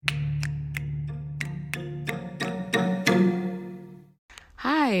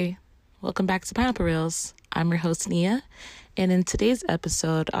Hi, welcome back to Pineapple Reels. I'm your host, Nia, and in today's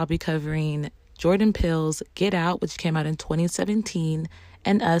episode, I'll be covering Jordan Peele's Get Out, which came out in 2017,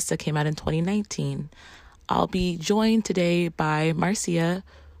 and Us, that came out in 2019. I'll be joined today by Marcia,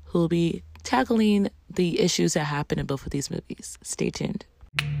 who will be tackling the issues that happen in both of these movies. Stay tuned.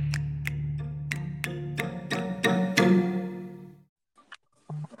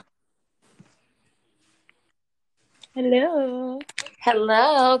 Hello.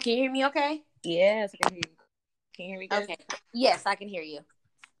 Hello. Can you hear me okay? Yes, I can hear you. Can you hear me good? Okay. Yes, I can hear you.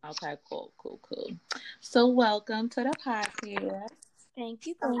 Okay, cool. So welcome to the podcast. Thank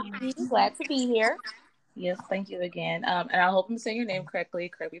you. Glad to be here. Yes, thank you again. And I hope I'm saying your name correctly.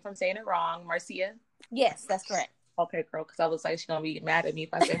 Correct me if I'm saying it wrong. Marcia? Yes, that's correct. Okay, girl, because I was like, she's going to be mad at me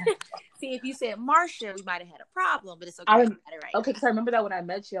if I say her. See, if you said Marcia, we might have had a problem, but it's okay. I got it right. Okay, because I remember that when I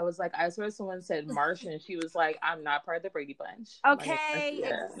met you, I was like, I swear someone said Marcia, and she was like, I'm not part of the Brady Bunch. Okay.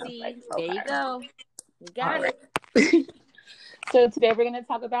 See, like, okay. There you go. You got it. So today we're going to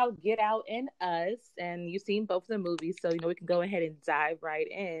talk about Get Out and Us, and you've seen both of the movies, so we can go ahead and dive right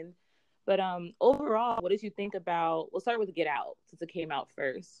in. But overall, what did you think about? We'll start with Get Out since it came out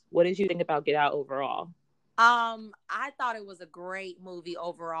first. What did you think about Get Out overall? I thought it was a great movie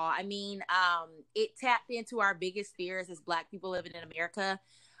overall. I mean, it tapped into our biggest fears as Black people living in America.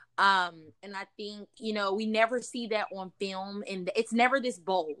 And I think, we never see that on film, and it's never this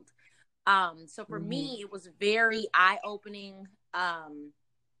bold. So for me, it was very eye-opening. I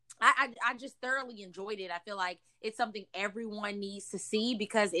just thoroughly enjoyed it. I feel like it's something everyone needs to see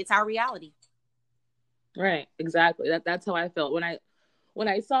because it's our reality. Right, exactly. That's how I felt when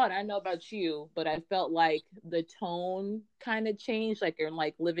I saw it. I don't know about you, but I felt like the tone kind of changed. Like you're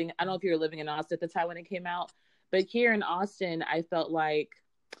like living. I don't know if you were living in Austin at the time when it came out, but here in Austin, I felt like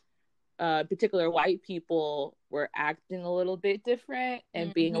particular white people were acting a little bit different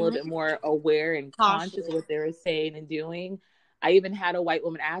and being a little bit more aware and conscious of what they were saying and doing. I even had a white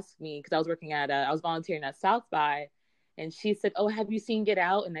woman ask me, because I was working I was volunteering at South by, and she said, "Oh, have you seen Get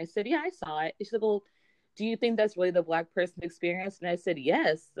Out?" And I said, "Yeah, I saw it." And she said, "Well, do you think that's really the Black person experience?" And I said,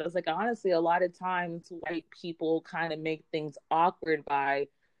 "Yes." I was like, honestly, a lot of times white people kind of make things awkward by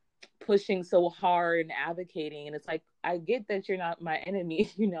pushing so hard and advocating, and it's like, I get that you're not my enemy.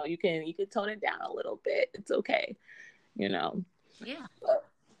 You can tone it down a little bit. It's okay. Yeah.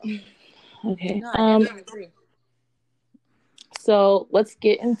 Okay. No, I definitely agree. So let's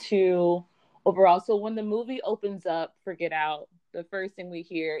get into overall. So when the movie opens up for Get Out, the first thing we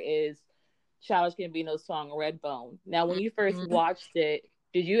hear is Childish Gambino's song Redbone. Now, when you first watched it,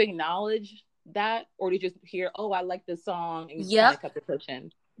 did you acknowledge that, or did you just hear, "Oh, I like this song," and you kind of kept it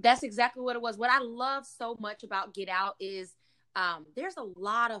pushing? That's exactly what it was. What I love so much about Get Out is there's a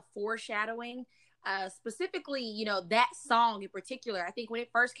lot of foreshadowing. Specifically, that song in particular. I think when it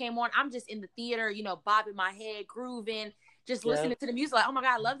first came on, I'm just in the theater, bobbing my head, grooving, just listening to the music, like, oh my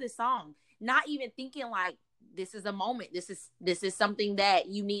God, I love this song. Not even thinking like, this is a moment. This is something that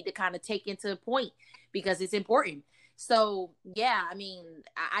you need to kind of take into point because it's important. So yeah, I mean,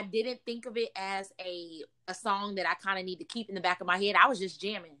 I didn't think of it as a song that I kind of need to keep in the back of my head. I was just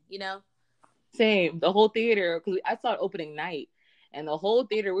jamming, Same. The whole theater, because I saw it opening night, and the whole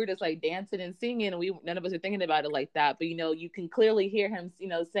theater, we were just like dancing and singing, and none of us are thinking about it like that. But you can clearly hear him,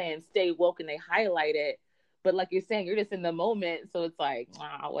 saying "Stay woke," and they highlight it. But like you're saying, you're just in the moment, so it's like,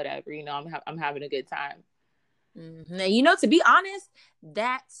 whatever. I'm having a good time. Mm-hmm. To be honest,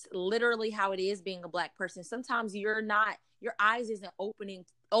 that's literally how it is being a Black person. Sometimes your eyes isn't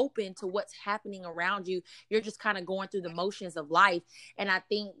open to what's happening around you. You're just kind of going through the motions of life. And I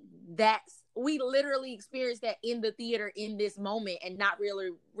think we literally experienced that in the theater in this moment, and not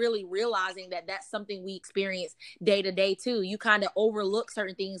really realizing that that's something we experience day to day too. You kind of overlook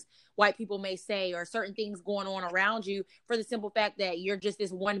certain things white people may say, or certain things going on around you, for the simple fact that you're just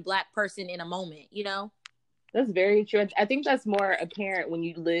this one Black person in a moment, That's very true. I think that's more apparent when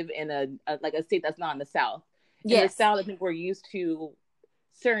you live in a state that's not in the South. In the South, I think we're used to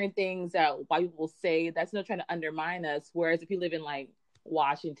certain things that white people say that's not trying to undermine us. Whereas if you live in like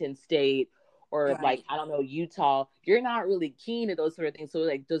Washington State or like, I don't know, Utah, you're not really keen to those sort of things. So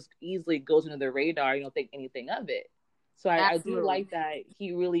like just easily goes under the radar. You don't think anything of it. So I do like that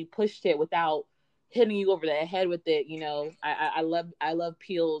he really pushed it without hitting you over the head with it. I love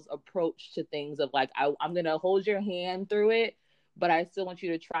Peele's approach to things of like, I'm gonna hold your hand through it, but I still want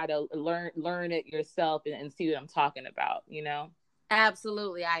you to try to learn it yourself and see what I'm talking about.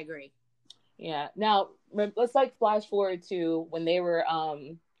 Absolutely, I agree. Yeah. Now let's like flash forward to when they were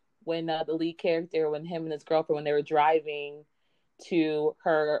when the lead character, when him and his girlfriend, when they were driving to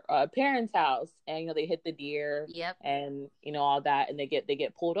her parents' house, and they hit the deer, Yep. and all that, and they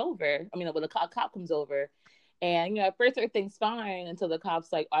get pulled over. I mean, when the cop comes over, and at first everything's fine until the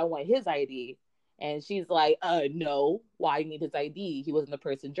cop's like, I want his ID, and she's like, no, why you need his ID? He wasn't the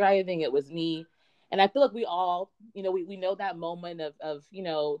person driving, it was me. And I feel like we all, we know that moment of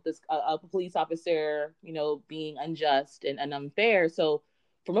this a police officer, being unjust and unfair. So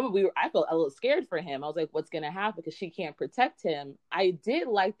for a moment, I felt a little scared for him. I was like, what's going to happen? Because she can't protect him. I did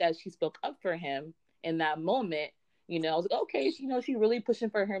like that she spoke up for him in that moment. I was like, okay, she really pushing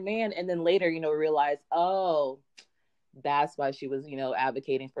for her man. And then later, realized, oh, that's why she was,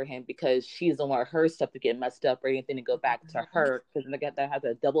 advocating for him, because she doesn't want her stuff to get messed up or anything to go back to her. Because then they have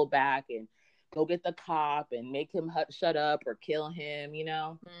to double back and go get the cop and make him shut up or kill him,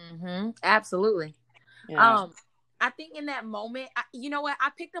 Absolutely. Yeah. I think in that moment, you know what?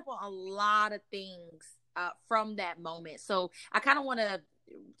 I picked up on a lot of things from that moment. So I kind of want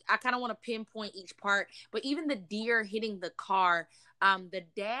to pinpoint each part. But even the deer hitting the car, the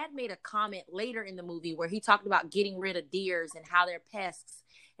dad made a comment later in the movie where he talked about getting rid of deers and how they're pests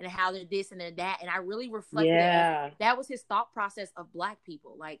and how they're this and they're that. And I really reflected that was his thought process of Black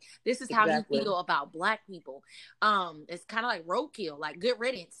people. Like, this is how he feel about Black people. It's kind of like roadkill, like good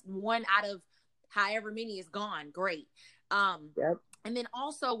riddance. One out of however many is gone. Great. Yep. And then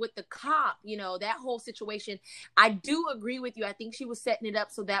also with the cop, that whole situation, I do agree with you. I think she was setting it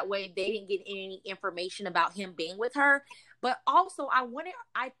up so that way they didn't get any information about him being with her. But also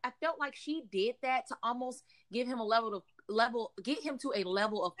I felt like she did that to almost give him get him to a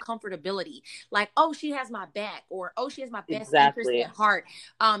level of comfortability. Like, oh, she has my back, or, oh, she has my best interest at heart.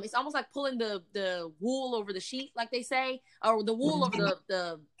 It's almost like pulling the wool over the sheet, like they say, or the wool over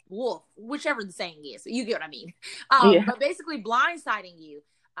the wolf, whichever the saying is. You get what I mean? But basically blindsiding you.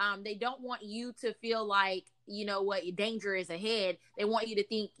 They don't want you to feel like, what danger is ahead. They want you to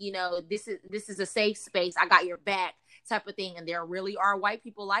think, this is a safe space. I got your back type of thing. And there really are white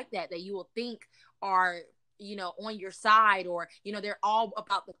people like that you will think are, on your side, or, they're all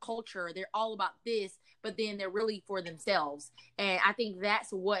about the culture. They're all about this, but then they're really for themselves. And I think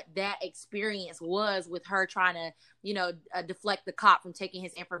that's what that experience was with her trying to, deflect the cop from taking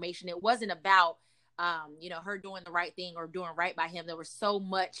his information. It wasn't about, her doing the right thing or doing right by him. There was so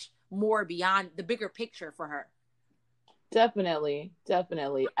much more beyond the bigger picture for her. Definitely. This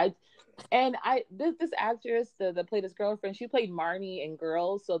actress that played his girlfriend, she played Marnie in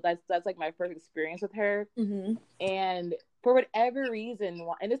Girls, so that's like my first experience with her. Mm-hmm. And for whatever reason,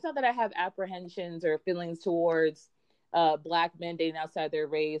 and it's not that I have apprehensions or feelings towards Black men dating outside their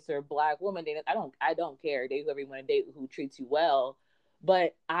race or Black women dating. I don't care. Date whoever you want to date, who treats you well.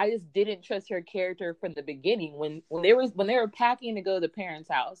 But I just didn't trust her character from the beginning when they were packing to go to the parents'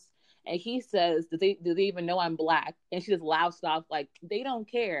 house. And he says, do they even know I'm Black? And she just laughs off like they don't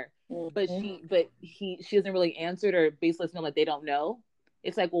care. Mm-hmm. But she doesn't really answer it, or basically it's like they don't know.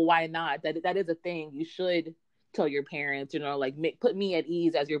 It's like, well, why not? That is a thing. You should tell your parents, like put me at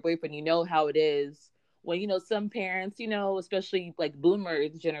ease as your boyfriend. You know how it is when, some parents, especially like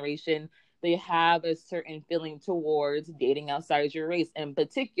boomers generation, they have a certain feeling towards dating outside your race, in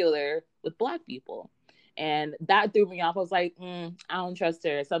particular with Black people. And that threw me off. I was like, I don't trust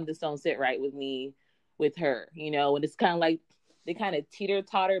her. Something just don't sit right with me, with her, and it's kind of like they kind of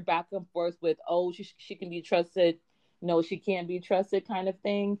teeter-totter back and forth with, oh, she can be trusted. No, she can't be trusted kind of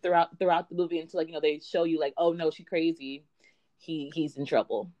thing throughout the movie until, they show you like, oh, no, she crazy. He's in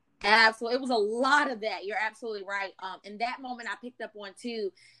trouble. Absolutely. It was a lot of that. You're absolutely right. In that moment, I picked up on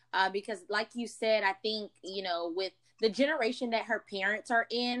too, because like you said, I think, with the generation that her parents are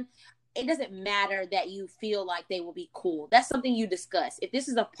in, it doesn't matter that you feel like they will be cool. That's something you discuss. If this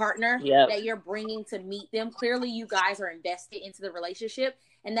is a partner that you're bringing to meet them, clearly you guys are invested into the relationship.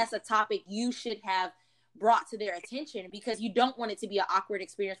 And that's a topic you should have brought to their attention, because you don't want it to be an awkward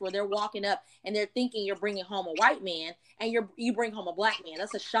experience where they're walking up and they're thinking you're bringing home a white man and you bring home a Black man.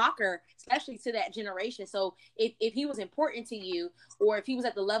 That's a shocker, especially to that generation. So if he was important to you, or if he was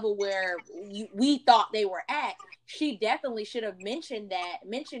at the level where we thought they were at, she definitely should have mentioned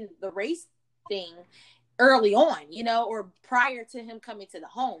the race thing early on, or prior to him coming to the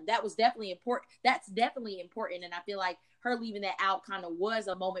home. That was definitely important. That's definitely important. And I feel like her leaving that out kind of was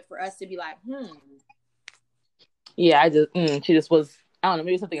a moment for us to be like, Yeah, she just was, I don't know,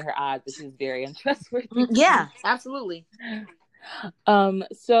 maybe something in her eyes, but she's very untrustworthy. Yeah, absolutely.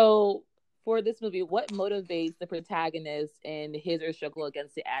 So for this movie, what motivates the protagonist in his or her struggle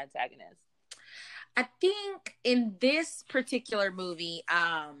against the antagonist? I think in this particular movie,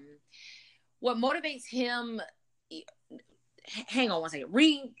 what motivates him, hang on one second,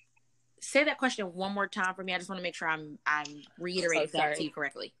 say that question one more time for me. I just want to make sure I'm reiterating that to you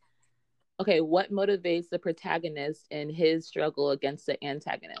correctly. Okay, what motivates the protagonist in his struggle against the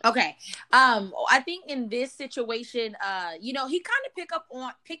antagonist? Okay, I think in this situation, he kind of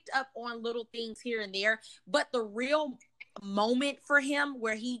picked up on little things here and there, but the real moment for him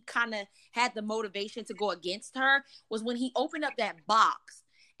where he kind of had the motivation to go against her was when he opened up that box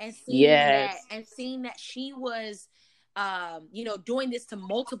and seeing that she was doing this to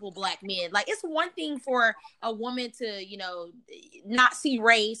multiple Black men. Like, it's one thing for a woman to, not see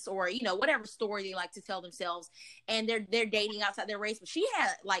race or, whatever story they like to tell themselves, and they're dating outside their race. But she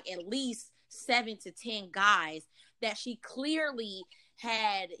had like at least 7 to 10 guys that she clearly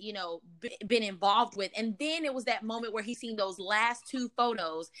had, been involved with. And then it was that moment where he seen those last 2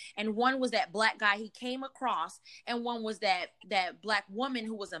 photos, and one was that Black guy he came across, and one was that Black woman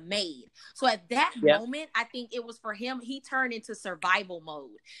who was a maid. So at that moment, I think it was for him, he turned into survival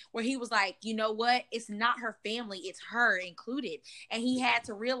mode, where he was like, you know what? It's not her family, it's her included. And he had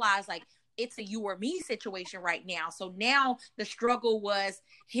to realize, like, it's a you or me situation right now. So now the struggle was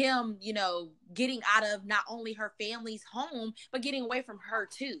him, getting out of not only her family's home, but getting away from her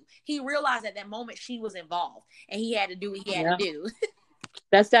too. He realized at that moment she was involved, and he had to do what he had to do.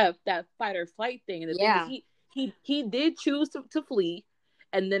 That's that fight or flight thing. And the thing is, he did choose to flee,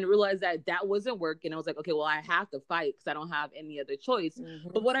 and then realized that wasn't working. I was like, okay, well, I have to fight because I don't have any other choice.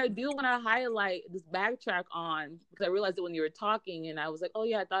 Mm-hmm. But what I do want to highlight, this backtrack on, because I realized it when you were talking, and I was like, oh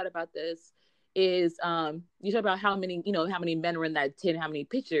yeah, I thought about this, is you talk about how many men were in that tent, how many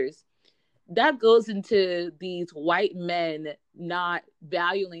pictures. That goes into these white men not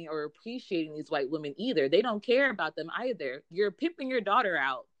valuing or appreciating these white women either. They don't care about them either. You're pimping your daughter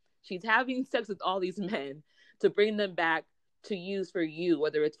out. She's having sex with all these men to bring them back to use for you,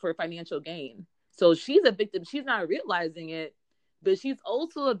 whether it's for financial gain. So she's a victim. She's not realizing it, but she's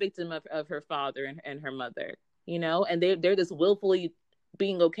also a victim of her father and her mother, and they're just willfully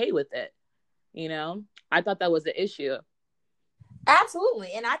being okay with it. I thought that was the issue.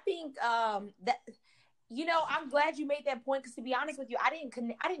 Absolutely. And I think that, I'm glad you made that point, because to be honest with you, I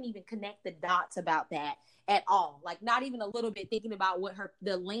didn't even connect the dots about that at all. Like, not even a little bit, thinking about what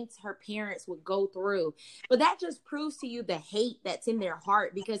the lengths her parents would go through. But that just proves to you the hate that's in their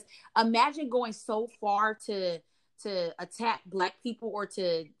heart, because imagine going so far to attack Black people, or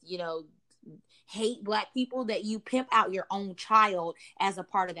to, hate Black people, that you pimp out your own child as a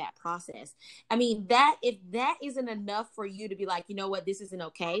part of that process. I mean, if that isn't enough for you to be like, you know what, this isn't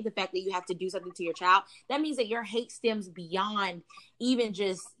okay, the fact that you have to do something to your child, that means that your hate stems beyond even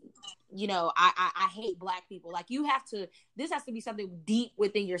just, I hate Black people. Like, this has to be something deep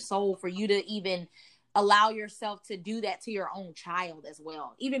within your soul for you to even allow yourself to do that to your own child as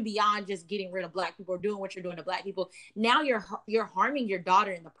well, even beyond just getting rid of Black people or doing what you're doing to Black people. Now you're harming your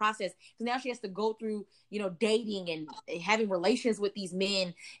daughter in the process, because now she has to go through, dating and having relations with these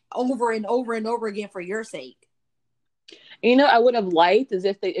men over and over and over again for your sake. I would have liked is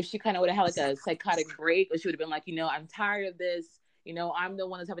if she kind of would have had like a psychotic break, or she would have been like, I'm tired of this. I'm the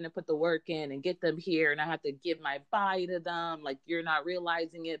one that's having to put the work in and get them here, and I have to give my body to them. Like, you're not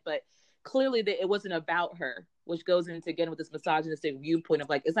realizing it, but clearly it wasn't about her, which goes into, again, with this misogynistic viewpoint of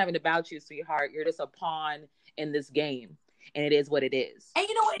like, it's not even about you, sweetheart. You're just a pawn in this game, and it is what it is. And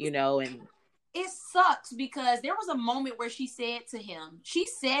you know what? And it sucks, because there was a moment where she said to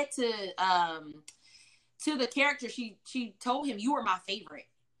the character, she told him, "You were my favorite."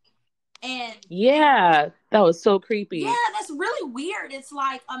 And yeah, that was so creepy. Yeah, that's really weird. It's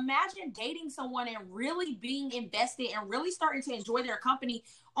like, imagine dating someone and really being invested and really starting to enjoy their company,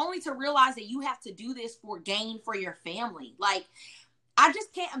 only to realize that you have to do this for gain for your family. Like, I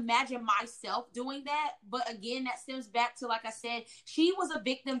just can't imagine myself doing that. But again, that stems back to, like I said, she was a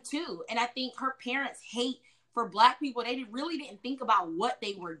victim too. And I think her parents' hate for Black people, they really didn't think about what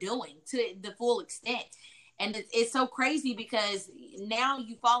they were doing to the full extent. And it's so crazy, because now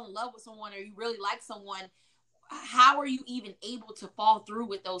you fall in love with someone, or you really like someone. How are you even able to fall through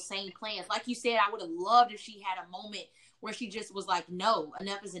with those same plans? Like you said, I would have loved if she had a moment where she just was like, no,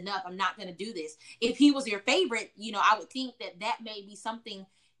 enough is enough. I'm not going to do this. If he was your favorite, I would think that may be something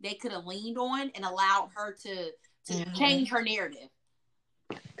they could have leaned on and allowed her to change her narrative.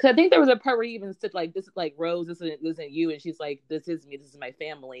 Because I think there was a part where he even said, like, this is like, Rose, this isn't you. And she's like, this is me. This is my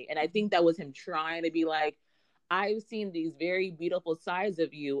family. And I think that was him trying to be like, I've seen these very beautiful sides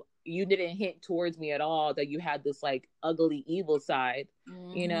of you. You didn't hint towards me at all that you had this like ugly, evil side,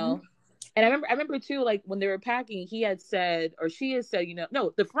 And I remember too, like when they were packing, he had said, or she had said,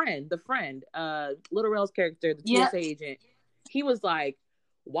 no, the friend, Lil Rel's character, the TSA agent, he was like,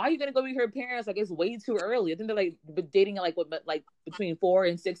 why are you gonna go meet her parents? Like, it's way too early. I think they're like dating like between 4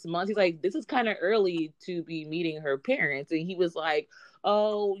 and 6 months. He's like, this is kind of early to be meeting her parents. And he was like,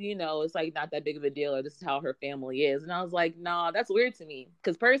 oh, it's like not that big of a deal, or this is how her family is. And I was like, nah, that's weird to me,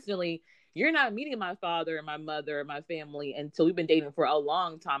 because personally, you're not meeting my father and my mother and my family until we've been dating for a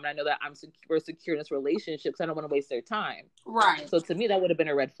long time, and I know that we're secure in this relationship, because I don't want to waste their time. Right. So to me, that would have been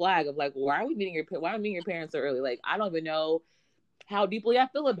a red flag of like, why are we meeting your parents so early? Like, I don't even know how deeply I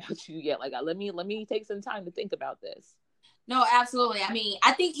feel about you yet. Like, let me take some time to think about this. No, absolutely. I mean,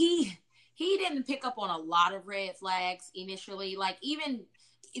 I think he didn't pick up on a lot of red flags initially. Like, even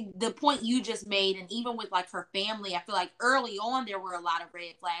the point you just made, and even with like her family, I feel like early on there were a lot of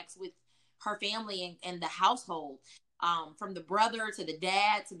red flags with her family and the household. From the brother to the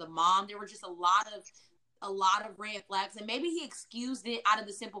dad to the mom, there were just a lot of red flags, and maybe he excused it out of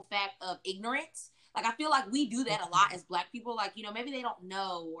the simple fact of ignorance. Like, I feel like we do that a lot as Black people. Like, maybe they don't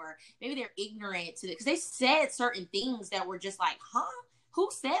know, or maybe they're ignorant to it, because they said certain things that were just like, huh? Who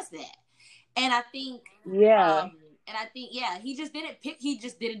says that? And I think, yeah. He just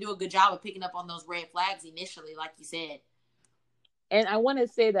didn't do a good job of picking up on those red flags initially, like you said. And I want to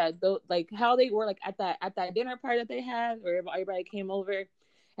say that, though, like how they were, like at that dinner party that they had, where everybody came over,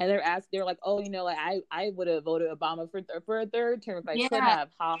 and they're like, oh, like I would have voted Obama for a third term if I could have,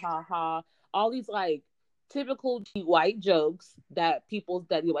 ha ha ha. All these like typical white jokes that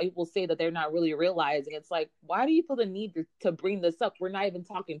white people say that they're not really realizing. It's like, why do you feel the need to bring this up? We're not even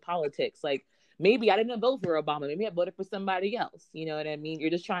talking politics. Like, maybe I didn't vote for Obama. Maybe I voted for somebody else. You know what I mean? You're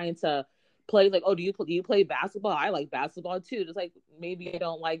just trying to play like, oh, do you play basketball? I like basketball too. Just like, maybe I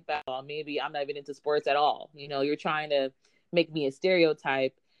don't like basketball. Maybe I'm not even into sports at all. You're trying to make me a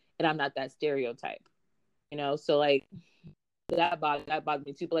stereotype, and I'm not that stereotype. So like that bothered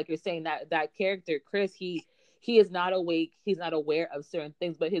me too. But like you're saying, that character Chris, he is not awake. He's not aware of certain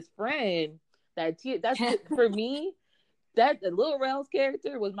things. But his friend, that's for me. That the Lil Rel's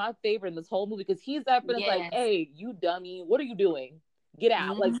character was my favorite in this whole movie, because he's that friend that's like, hey, you dummy, what are you doing? Get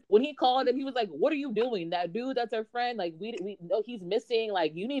out. Like, when he called him, he was like, what are you doing? That dude that's our friend, like, we know he's missing.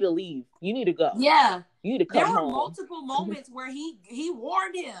 Like, you need to leave. You need to go. Yeah. You need to come home. There were multiple moments where he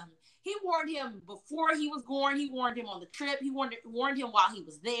warned him. He warned him before he was going. He warned him on the trip. He warned him while he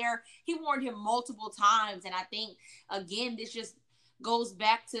was there. He warned him multiple times. And I think, again, this just goes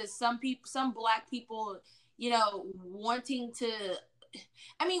back to some Black people, wanting to.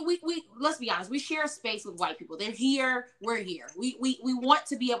 I mean, we let's be honest. We share a space with white people. They're here. We're here. We want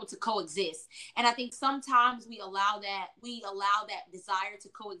to be able to coexist. And I think sometimes we allow that desire to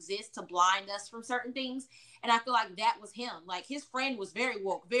coexist to blind us from certain things. And I feel like that was him. Like, his friend was very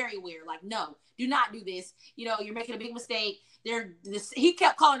woke, very weird. Like, no, do not do this. You're making a big mistake. He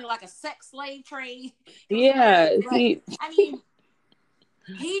kept calling it like a sex slave trade. Yeah. I mean,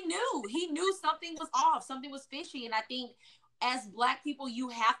 he knew something was off. Something was fishy. And I think, as Black people, you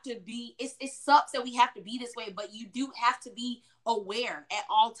have to be, it sucks that we have to be this way, but you do have to be aware at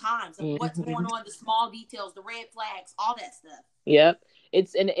all times of what's going on, the small details, the red flags, all that stuff. Yep.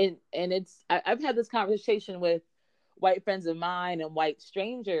 I've had this conversation with white friends of mine and white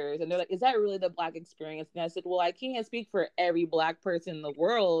strangers, and they're like, is that really the Black experience? And I said, well, I can't speak for every Black person in the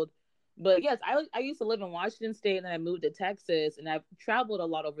world, but yes, I used to live in Washington State, and then I moved to Texas, and I've traveled a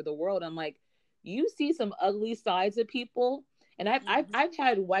lot over the world. I'm like, you see some ugly sides of people. And I've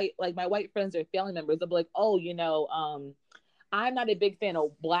had my white friends or family members, they'll be like, oh, I'm not a big fan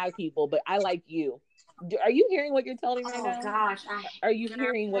of Black people, but I like you. Are you hearing what you're telling me right now? Oh gosh. Are you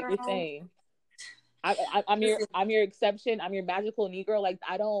hearing what you're saying? I'm your exception. I'm your magical Negro. Like,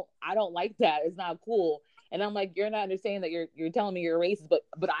 I don't like that. It's not cool. And I'm like, you're not understanding that you're telling me you're racist,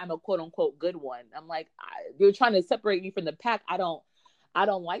 but I'm a quote unquote good one. I'm like, you're trying to separate me from the pack. I don't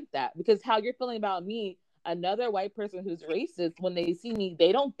like that, because how you're feeling about me, another white person who's racist, when they see me,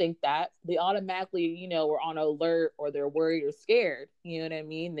 they don't think that. They automatically, are on alert, or they're worried or scared. You know what I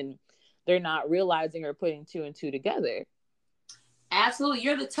mean? And they're not realizing or putting two and two together. Absolutely.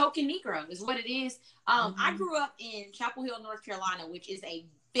 You're the token Negro is what it is. I grew up in Chapel Hill, North Carolina, which is a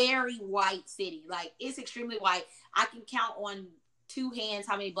very white city. Like, it's extremely white. I can count on two hands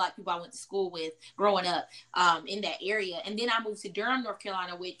how many Black people I went to school with growing up in that area. And then I moved to Durham, North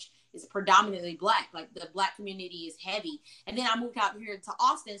Carolina, which is predominantly Black. Like, the Black community is heavy. And then I moved out here to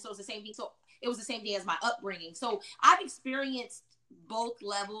Austin, so it's the same thing. So it was the same thing as my upbringing. So I've experienced both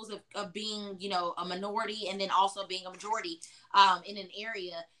levels of being, a minority, and then also being a majority in an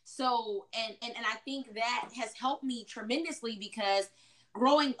area. So and I think that has helped me tremendously, because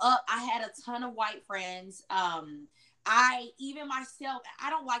growing up, I had a ton of white friends. even myself, I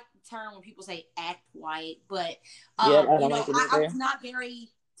don't like the term when people say act white, but Yeah, I you don't know, like it I either. was not very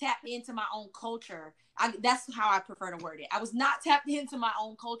tapped into my own culture. That's how I prefer to word it. I was not tapped into my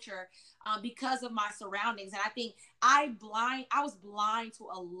own culture because of my surroundings, and I think I was blind to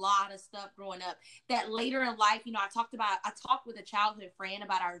a lot of stuff growing up. That later in life, you know, I talked with a childhood friend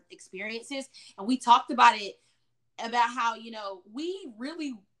about our experiences, and we talked about it, about how, you know, we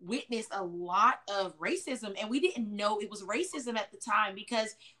really witnessed a lot of racism, and we didn't know it was racism at the time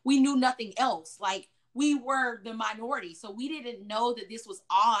because we knew nothing else. Like, we were the minority, so we didn't know that this was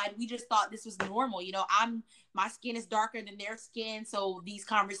odd. We just thought this was normal. You know, my skin is darker than their skin, so these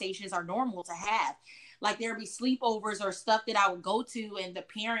conversations are normal to have. Like, there'd be sleepovers or stuff that I would go to, and the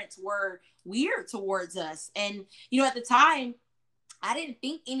parents were weird towards us. And, you know, at the time, I didn't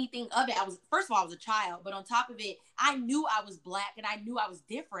think anything of it. First of all, I was a child, but on top of it, I knew I was Black and I knew I was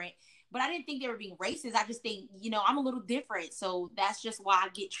different, but I didn't think they were being racist. I just think, you know, I'm a little different. So that's just why I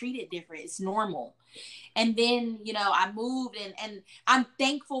get treated different. It's normal. And then, you know, I moved, and I'm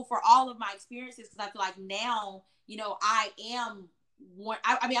thankful for all of my experiences, because I feel like now, you know, I am one.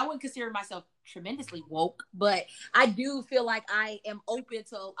 I mean, I wouldn't consider myself tremendously woke, but I do feel like I am open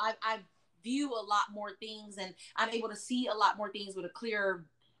to, I view a lot more things, and I'm able to see a lot more things with a clearer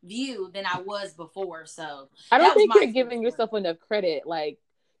view than I was before. So I don't that was think my you're experience. giving yourself enough credit, like,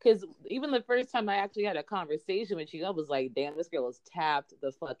 because even the first time I actually had a conversation with you, I was like, damn, this girl is tapped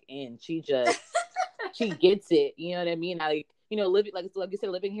the fuck in. She gets it. You know what I mean? Like, you know, living, like you said,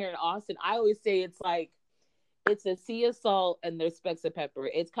 living here in Austin, I always say it's like, it's a sea of salt and there's specks of pepper.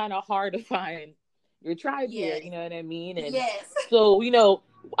 It's kind of hard to find your tribe here. Yes. You know what I mean? And Yes. so, you know,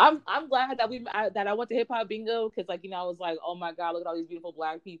 I'm glad that that I went to hip hop bingo, because, like, you know, I was like, oh my god, look at all these beautiful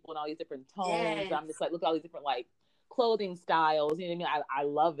Black people and all these different tones. Yes. I'm just like, look at all these different, like, clothing styles. You know what I mean? I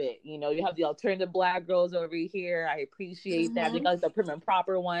love it. You know, you have the alternative Black girls over here. I appreciate that. You got the prim and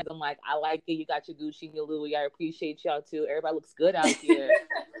proper ones. I'm like, I like it. You got your Gucci and your Louis. I appreciate y'all too. Everybody looks good out here.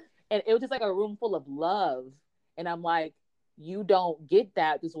 And it was just like a room full of love. And I'm like, you don't get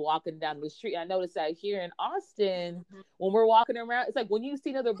that just walking down the street. I noticed that here in Austin, when we're walking around, it's like when you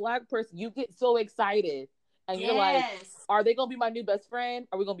see another Black person, you get so excited. And you're like, are they going to be my new best friend?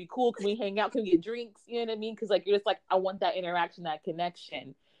 Are we going to be cool? Can we hang out? Can we get drinks? You know what I mean? Because, like, you're just like, I want that interaction, that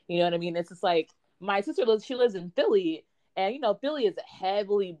connection. You know what I mean? It's just like, my sister lives in Philly. And, you know, Philly is a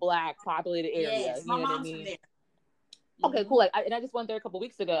heavily Black populated area. Yes, you know my what I mom's mean? from there. Okay, cool. Like, and I just went there a couple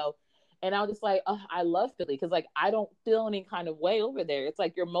weeks ago, and I was just like, oh, I love Philly, because, like, I don't feel any kind of way over there. It's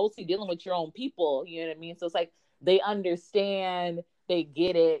like you're mostly dealing with your own people. You know what I mean? So it's like they understand, they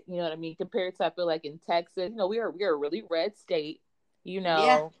get it. You know what I mean? Compared to, I feel like, in Texas, you know, we're a really red state. You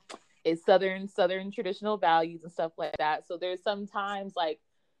know, it's southern traditional values and stuff like that. So there's sometimes, like,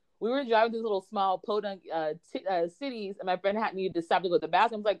 we were driving these little small podunk cities, and my friend had me to stop to go to the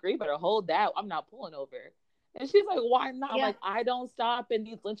bathroom. I was like, "Girl, you better hold that. I'm not pulling over." And she's like, "Why not?" I'm like, "I don't stop in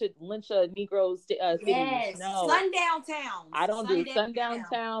these lynch Negro cities. No, sundown towns. I don't do sundown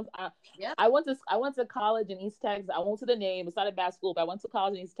towns. I went to college in East Texas. I went to the name. It's not a bad school, but I went to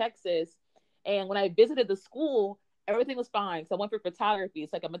college in East Texas. And when I visited the school, everything was fine. So I went for photography.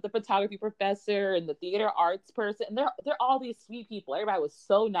 It's like I met the photography professor and the theater arts person, and they're all these sweet people. Everybody was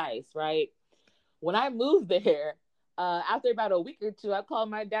so nice, right? When I moved there, after about a week or two, I called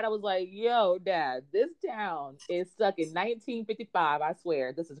my dad. I was like, "Yo, Dad, this town is stuck in 1955. I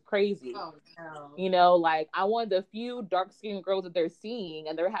swear, this is crazy." Oh no. You know, like, I wanted the few dark skinned girls that they're seeing,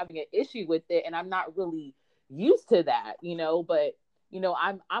 and they're having an issue with it, and I'm not really used to that, you know. But, you know,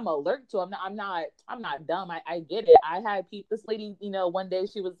 I'm alert to it. I'm not dumb. I get it. I had this lady, you know, one day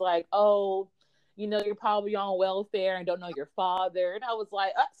she was like, "Oh, you know, you're probably on welfare and don't know your father." And I was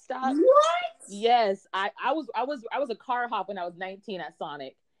like, "Stop." What? Yes, I was a car hop when I was 19 at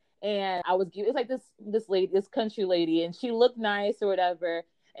Sonic, and it's like this lady, this country lady, and she looked nice or whatever,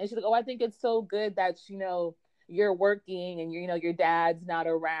 and she's like, "Oh, I think it's so good that, you know, you're working and you know your dad's not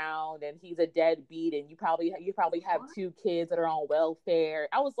around and he's a deadbeat, and you probably have two kids that are on welfare."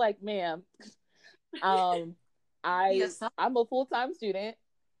 I was like, "Ma'am, I'm a full-time student,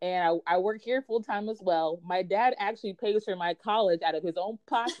 and I work here full-time as well. My dad actually pays for my college out of his own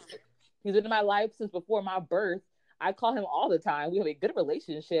pocket. He's been in my life since before my birth. I call him all the time. We have a good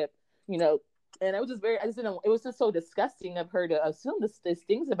relationship, you know." And it was just it was just so disgusting of her to assume these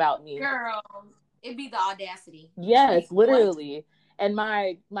things about me. Girl, it'd be the audacity. Yes, literally. What? And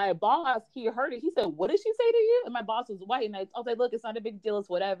my boss, he heard it. He said, "What did she say to you?" And my boss was white. And I was like, "Look, it's not a big deal. It's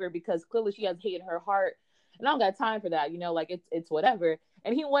whatever," because clearly she has hate in her heart. and I don't got time for that. Like it's whatever.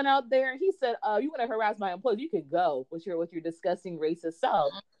 And he went out there and he said, you want to harass my employees, you could go with your disgusting racist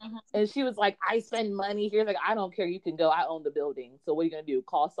self. Mm-hmm. And she was like, I spend money here. Like, I don't care, you can go. I own the building. So what are you gonna do?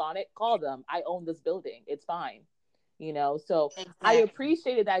 Call Sonic? Call them. I own this building. It's fine. So exactly. I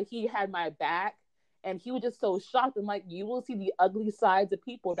appreciated that he had my back. And he was just so shocked. And like, you will see the ugly sides of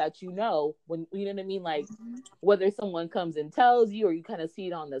people that when, you know what I mean? Like, mm-hmm. whether someone comes and tells you or you kind of see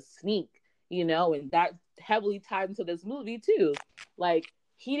it on the sneak, and that heavily tied into this movie too. Like,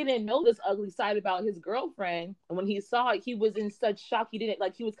 he didn't know this ugly side about his girlfriend. And when he saw it, he was in such shock.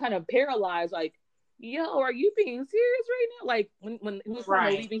 He was kind of paralyzed. Like, yo, are you being serious right now? Like, when he was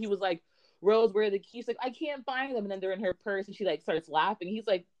kind of leaving, he was like, Rose, where are the keys? Like, I can't find them. And then they're in her purse and she like starts laughing. He's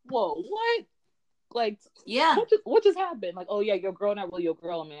like, whoa, what? Like, yeah, what just happened? Like, oh yeah, your girl, not really your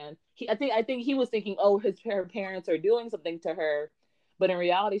girl, man. I think he was thinking, oh, her parents are doing something to her, but in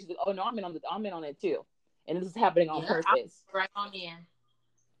reality, she's like, oh no, I'm in on it too, and this is happening on purpose. Right on in.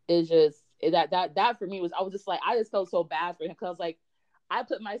 It's just that for me I was just like, I just felt so bad for him because like I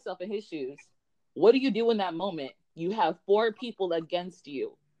put myself in his shoes. What do you do in that moment? You have 4 people against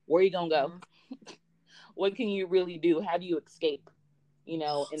you. Where are you gonna go? Mm-hmm. What can you really do? How do you escape? In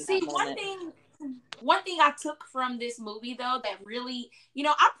that moment. One thing I took from this movie, though, that really,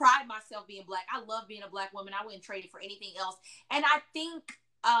 I pride myself being Black. I love being a Black woman. I wouldn't trade it for anything else. And I think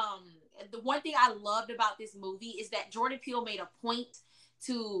the one thing I loved about this movie is that Jordan Peele made a point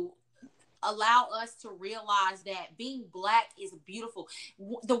to allow us to realize that being Black is beautiful.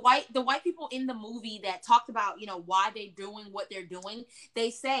 The white people in the movie that talked about, why they're doing what they're doing,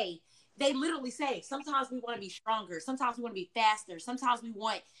 they literally say, sometimes we want to be stronger. Sometimes we want to be faster. Sometimes we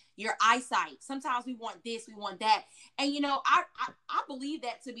want your eyesight. Sometimes we want this, we want that. And, I believe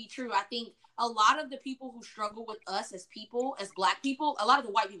that to be true. I think a lot of the people who struggle with us as people, as Black people, a lot of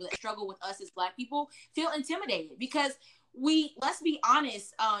the white people that struggle with us as Black people feel intimidated because let's be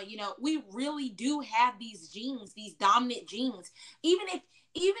honest, we really do have these genes, these dominant genes. Even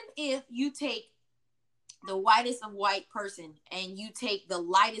if you take the whitest of white person and you take the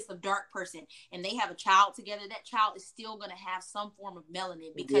lightest of dark person and they have a child together, that child is still going to have some form of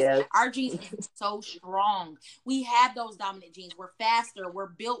melanin because our genes are so strong. We have those dominant genes. We're faster, we're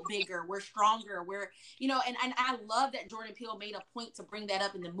built bigger, we're stronger, and I love that Jordan Peele made a point to bring that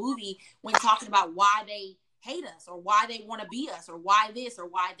up in the movie when talking about why they hate us or why they want to be us or why this or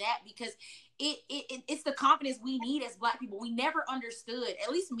why that, because it's the confidence we need as Black people. We never understood,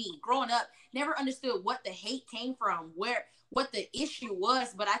 at least me growing up, never understood what the hate came from, what the issue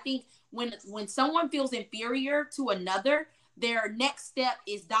was. But I think when someone feels inferior to another, their next step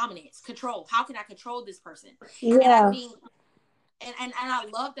is dominance, control. How can I control this person? Yeah. And I think and I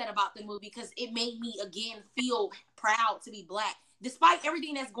love that about the movie because it made me again feel proud to be Black. Despite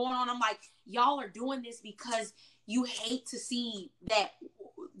everything that's going on, I'm like, y'all are doing this because you hate to see that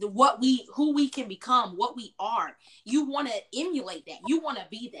who we can become, what we are. You want to emulate that. You want to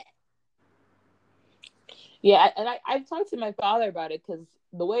be that. Yeah, and I've talked to my father about it because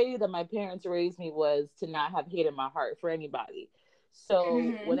the way that my parents raised me was to not have hate in my heart for anybody. So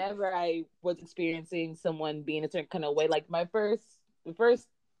whenever I was experiencing someone being a certain kind of way, like the first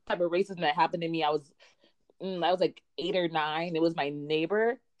type of racism that happened to me, I was like 8 or 9. It was my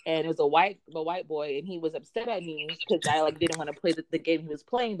neighbor, and it was a white boy, and he was upset at me because I didn't want to play the game he was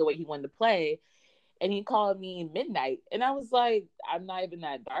playing the way he wanted to play, and he called me midnight, and I was like, I'm not even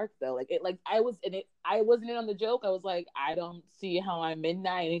that dark though. I wasn't in on the joke. I was like, I don't see how I'm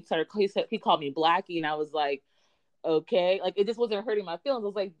midnight, and he called me Blackie, and I was like, okay, it just wasn't hurting my feelings. I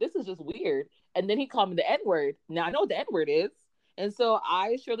was like, this is just weird. And then he called me the N-word. Now I know what the N-word is, and so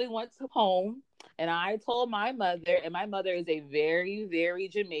I surely went home. And I told my mother, and my mother is a very, very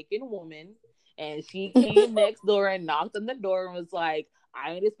Jamaican woman. And she came next door and knocked on the door and was like,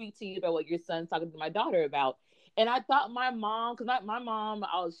 I need to speak to you about what your son's talking to my daughter about. And I thought my mom, because my mom,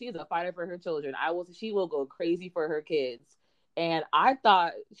 she's a fighter for her children. She will go crazy for her kids. And I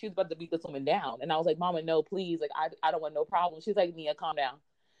thought she was about to beat this woman down. And I was like, Mama, no, please. I don't want no problem. She's like, Nia, calm down.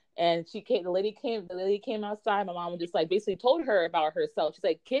 And the lady came outside. My mom just basically told her about herself. She's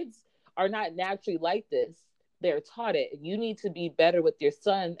like, kids are not naturally like this. They're taught it. You need to be better with your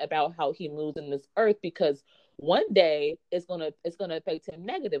son about how he moves in this earth, because one day it's gonna affect him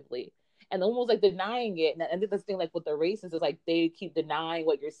negatively. And the woman was denying it. And this thing with the racists is they keep denying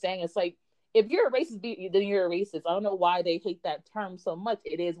what you're saying. It's like, if you're a racist, then you're a racist. I don't know why they hate that term so much.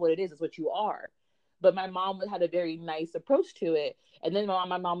 It is what it is. It's what you are. But my mom had a very nice approach to it. And then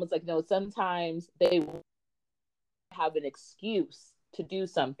my mom was like, no, sometimes they have an excuse to do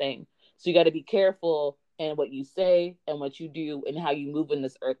something. So you got to be careful and what you say and what you do and how you move in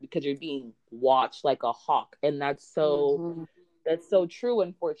this earth, because you're being watched like a hawk. And that's so true,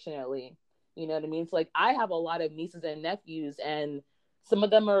 unfortunately. You know what I mean? So like I have a lot of nieces and nephews, and some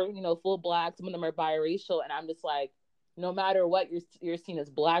of them are, you know, full black, some of them are biracial, and I'm just like, no matter what, you're seen as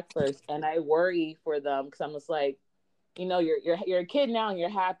black first, and I worry for them because I'm just like, you know, you're a kid now and you're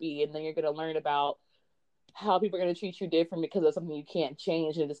happy, and then you're gonna learn about how people are gonna treat you different because of something you can't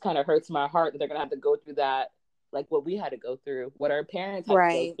change, and it just kind of hurts my heart that they're gonna have to go through that, like what we had to go through, what our parents had to go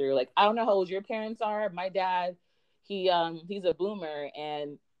Right. through. Like I don't know how old your parents are. My dad, he's a boomer,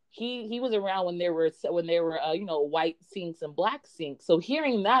 and he was around when there were you know, white sinks and black sinks. So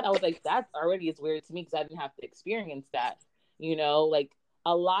hearing that, I was like, that's already is weird to me because I didn't have to experience that. You know, like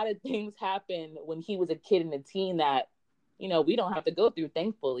a lot of things happened when he was a kid and a teen that, you know, we don't have to go through,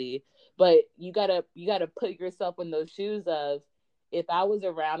 thankfully. But you gotta put yourself in those shoes of, if I was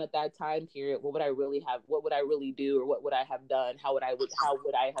around at that time period, what would I really do, or what would I have done? How would I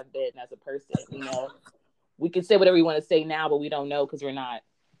have been as a person? You know, we can say whatever we want to say now, but we don't know because we're not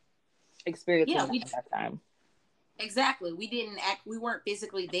experiencing Yeah, that at that time. exactly. We weren't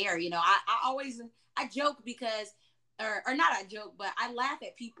physically there. You know, I always, I joke because, or not I joke, but I laugh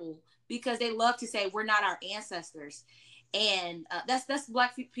at people because they love to say we're not our ancestors. And that's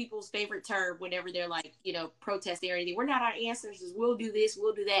black people's favorite term whenever they're like, you know, protesting or anything. We're not our ancestors. We'll do this.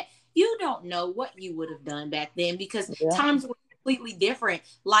 We'll do that. You don't know what you would have done back then because Yeah. times were completely different.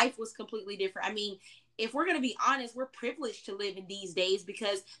 Life was completely different. I mean, if we're going to be honest, we're privileged to live in these days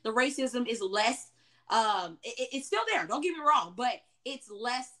because the racism is less, it's still there. Don't get me wrong, but it's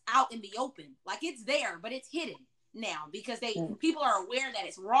less out in the open. Like it's there, but it's hidden now because people are aware that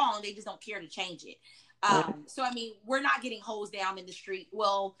it's wrong. They just don't care to change it. So I mean, we're not getting hosed down in the street.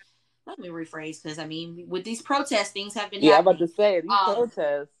 Well, let me rephrase because I mean, with these protests, things have been Yeah, I'm happening. about to say these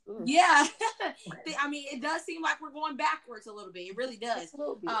protests. Yeah, I mean, it does seem like we're going backwards a little bit. It really does.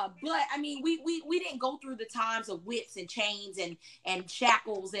 But I mean, we didn't go through the times of whips and chains and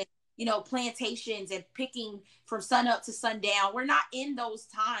shackles and, you know, plantations and picking from sun up to sundown. We're not in those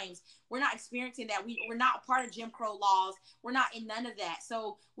times. We're not experiencing that. We're not a part of Jim Crow laws. We're not in none of that.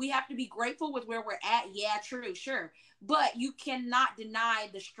 So we have to be grateful with where we're at. Yeah, true, sure. But you cannot deny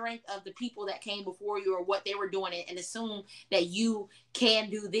the strength of the people that came before you or what they were doing and assume that you can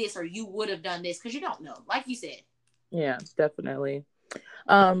do this or you would have done this because you don't know, like you said. Yeah, definitely.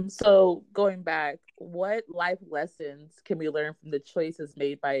 So going back, what life lessons can we learn from the choices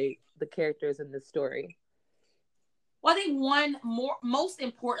made by the characters in this story? Well, I think most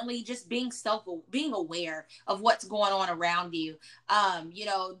importantly, just being aware of what's going on around you. You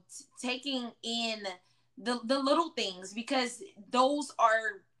know, taking in the little things because those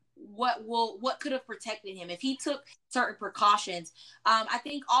are what could have protected him if he took certain precautions. I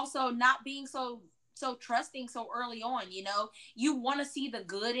think also not being so trusting so early on. You know, you want to see the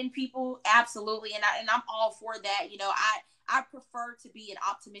good in people, absolutely, and I'm all for that. You know, I prefer to be an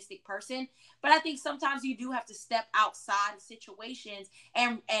optimistic person, but I think sometimes you do have to step outside of situations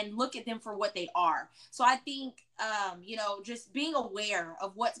and look at them for what they are. So I think you know, just being aware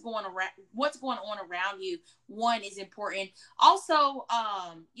of what's going on around you, one, is important. Also,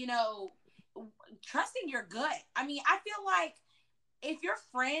 you know, trusting your gut. I mean, I feel like if your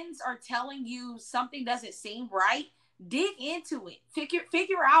friends are telling you something doesn't seem right, dig into it.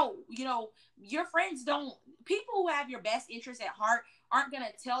 Figure out, you know, your friends don't people who have your best interest at heart aren't going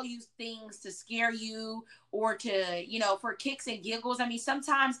to tell you things to scare you or to, you know, for kicks and giggles. I mean,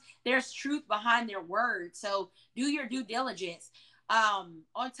 sometimes there's truth behind their words. So do your due diligence. On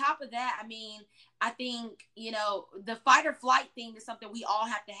top of that, I mean, I think, you know, the fight or flight thing is something we all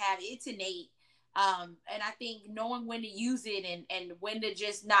have to have. It's innate. And I think knowing when to use it and when to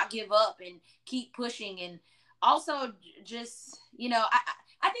just not give up and keep pushing. And also just, you know,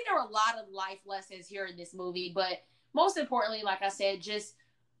 I think there are a lot of life lessons here in this movie, but most importantly, like I said, just,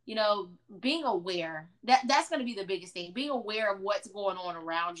 you know, being aware that's going to be the biggest thing. Being aware of what's going on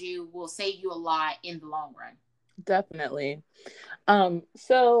around you will save you a lot in the long run. Definitely.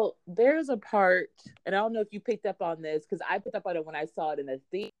 So there's a part, and I don't know if you picked up on this because I picked up on it when I saw it in the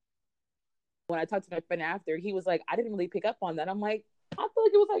theater. When I talked to my friend after, he was like, I didn't really pick up on that. I'm like, I feel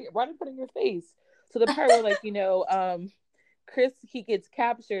like it was like right in front of your face. So the part where, like, you know, Chris, he gets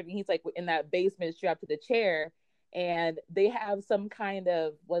captured and he's like in that basement strapped to the chair, and they have some kind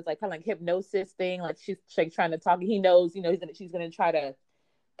of kind of like hypnosis thing, like she's like trying to talk, and he knows, you know, she's gonna try to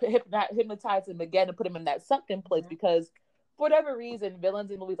hypnotize him again and put him in that sucked-in place because for whatever reason,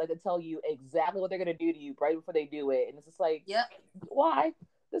 villains in movies like to tell you exactly what they're gonna do to you right before they do it, and it's just like, Yep. why?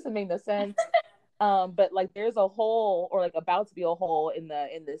 Doesn't make no sense. But like there's a hole, or like about to be a hole in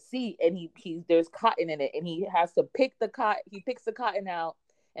the seat, and he there's cotton in it, and he has to pick the cotton. He picks the cotton out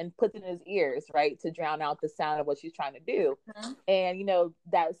and puts it in his ears, right, to drown out the sound of what she's trying to do. Mm-hmm. And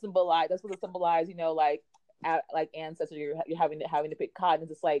that's what it symbolized. Like ancestors, you're having to pick cotton. It's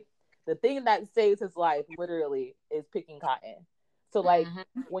just like the thing that saves his life, literally, is picking cotton. So like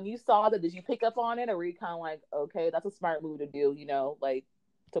when you saw that, did you pick up on it, or were you kind of like, okay, that's a smart move to do, like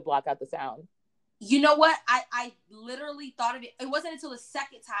to block out the sound? You know what? I literally thought of it. It wasn't until the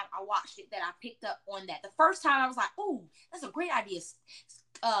second time I watched it that I picked up on that. The first time I was like, oh, that's a great idea.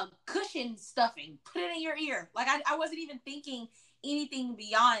 Cushion stuffing, put it in your ear. Like I wasn't even thinking anything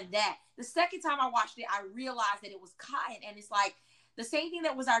beyond that. The second time I watched it, I realized that it was cotton. And it's like the same thing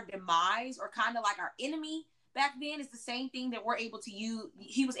that was our demise, or kind of like our enemy back then, is the same thing that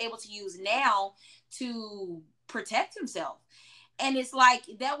he was able to use now to protect himself. And it's like,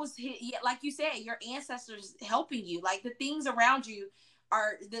 that was, like you said, your ancestors helping you. Like the things around you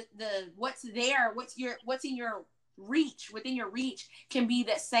are the what's there, what's in your reach, within your reach, can be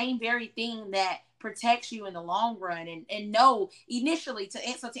that same very thing that protects you in the long run. And no, initially, to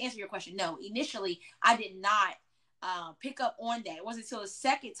answer your question, no, initially I did not pick up on that. It wasn't until the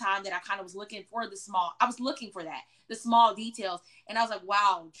second time that I kind of was looking for the small details. And I was like,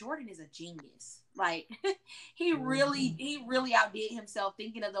 wow, Jordan is a genius. Like he really outdid himself,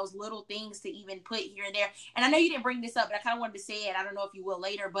 thinking of those little things to even put here and there. And I know you didn't bring this up, but I kind of wanted to say it. I don't know if you will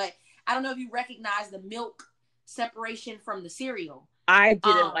later, but I don't know if you recognize the milk separation from the cereal. I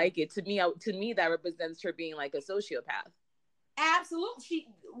didn't like it. To me, that represents her being like a sociopath. Absolutely. She,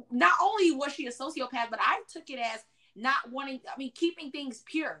 not only was she a sociopath, but I took it as keeping things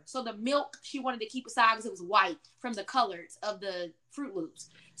pure. So the milk she wanted to keep aside because it was white from the colors of the Fruit Loops.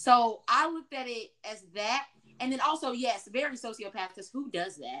 So I looked at it as that. And then also, yes, very sociopath, because who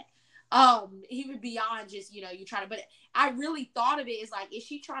does that? Even beyond just, you trying to, but I really thought of it as like, is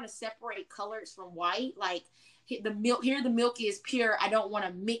she trying to separate colors from white? Like the milk is pure. I don't want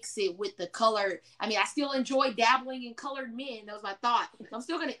to mix it with the color. I mean, I still enjoy dabbling in colored men. That was my thought. I'm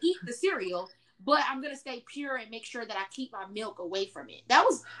still going to eat the cereal, but I'm going to stay pure and make sure that I keep my milk away from it. That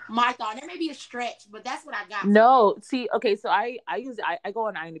was my thought. That may be a stretch, but that's what I got. No, see, okay, so I go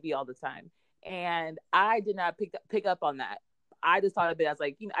on IMDb all the time, and I did not pick up on that. I just thought of it as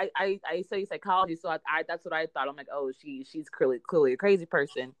like, I study psychology, so I that's what I thought. I'm like, oh, she's clearly a crazy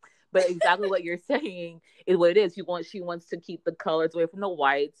person. But exactly what you're saying is what it is. She wants to keep the colors away from the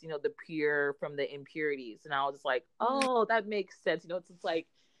whites, the pure from the impurities. And I was just like, oh, that makes sense. It's just like,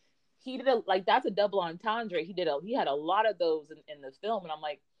 he did that's a double entendre. He had a lot of those in the film. And I'm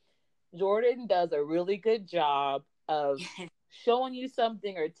like, Jordan does a really good job of showing you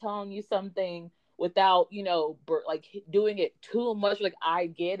something or telling you something without, doing it too much. Like, I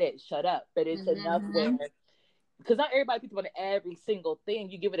get it, shut up. But it's enough where, because not everybody picks up on every single thing.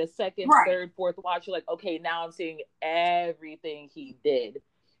 You give it a second, third, fourth watch, you're like, okay, now I'm seeing everything he did,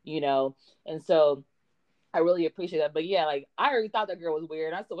 And so I really appreciate that. But yeah, like, I already thought that girl was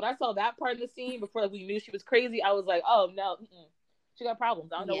weird. When I saw that part of the scene before we knew she was crazy, I was like, oh no, she got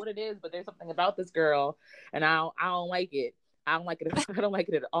problems. I don't know what it is, but there's something about this girl, and I don't like it. I don't like it. I don't like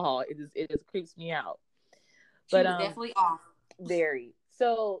it at all. It just creeps me out. But definitely off. Very.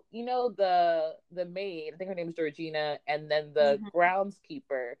 So, the maid, I think her name is Georgina, and then the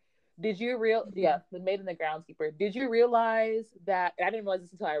groundskeeper. The maid and the groundskeeper. Did you realize that, I didn't realize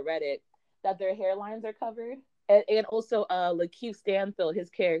this until I read it, that their hairlines are covered? And also Lakeith Stanfield,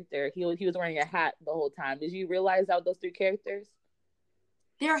 his character, he was wearing a hat the whole time. Did you realize that those three characters?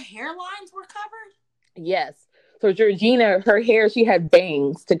 Their hairlines were covered? Yes. So Georgina, her hair, she had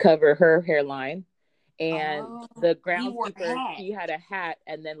bangs to cover her hairline. And the groundskeeper, he had a hat.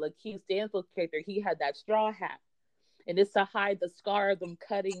 And then Lakeith Stanfield's character, he had that straw hat. And it's to hide the scar of them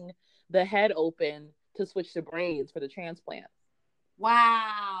cutting the head open to switch to braids for the transplant.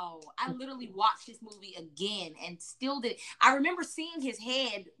 Wow. I literally watched this movie again and still did. I remember seeing his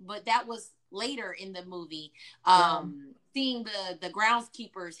head, but that was later in the movie. Seeing the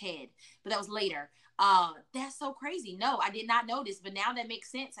groundskeeper's head, but that was later. That's so crazy. No, I did not notice, but now that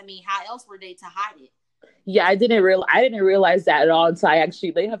makes sense. I mean, how else were they to hide it? Yeah, I didn't realize that at all until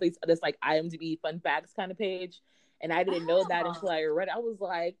they have this like IMDb fun facts kind of page, and I didn't know that until I read it. I was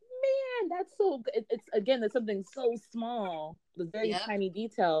like, man, that's so good. It's something so small, the very tiny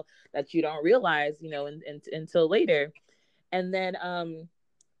detail that you don't realize, until later. And then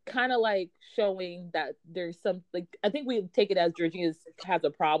kind of like showing that there's some, like, I think we take it as Georgina has a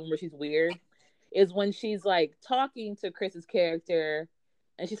problem where she's weird, is when she's like talking to Chris's character,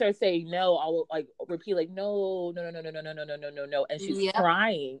 And she starts saying no. I will like repeat like no, no, no, no, no, no, no, no, no, no, no. And she's Yep.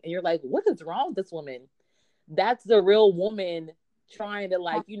 crying. And you're like, what is wrong with this woman? That's the real woman trying to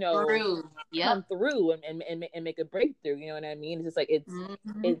like, you know, come through and make a breakthrough. You know what I mean? It's just like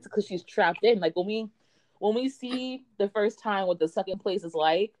it's because she's trapped in. Like when we see the first time what the second place is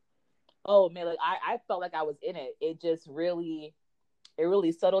like, oh man, like I felt like I was in it. It just really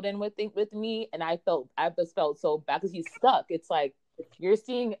settled in with me, and I just felt so bad because he's stuck. It's like you're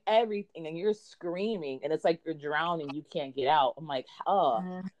seeing everything and you're screaming, and it's like you're drowning, you can't get out. I'm like,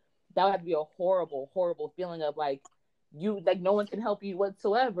 that would have to be a horrible, horrible feeling of like you like no one can help you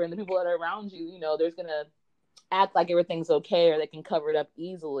whatsoever, and the people that are around you, you know, there's gonna act like everything's okay or they can cover it up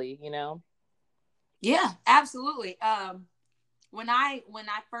easily, you know. Yeah, absolutely. When I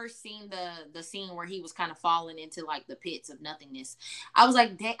first seen the scene where he was kind of falling into like the pits of nothingness, I was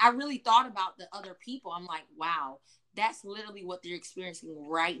like, I really thought about the other people. I'm like, wow, that's literally what they're experiencing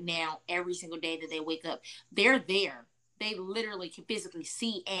right now. Every single day that they wake up, they're there. They literally can physically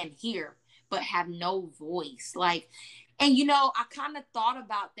see and hear, but have no voice. Like, and you know, I kind of thought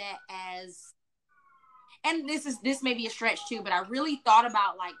about that as, and this may be a stretch too, but I really thought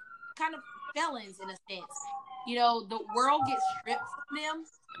about like kind of felons in a sense. You know, the world gets stripped from them.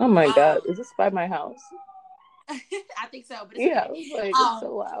 Oh my God, is this by my house? I think so, but it's okay. Like it's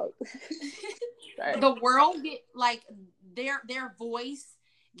so loud. The world get like their voice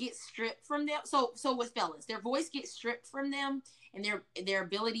gets stripped from them. So with felons, their voice gets stripped from them, and their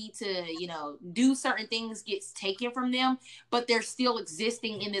ability to, you know, do certain things gets taken from them, but they're still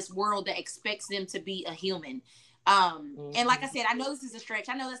existing in this world that expects them to be a human. And like I said, I know this is a stretch.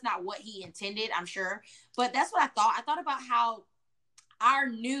 I know that's not what he intended, I'm sure, but that's what I thought. I thought about how our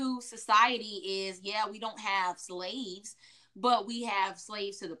new society is, yeah, we don't have slaves, but we have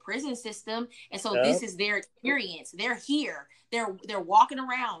slaves to the prison system. And so this is their experience. They're here. They're walking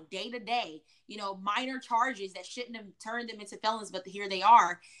around day to day, you know, minor charges that shouldn't have turned them into felons, but here they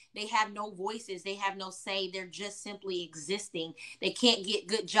are. They have no voices. They have no say. They're just simply existing. They can't get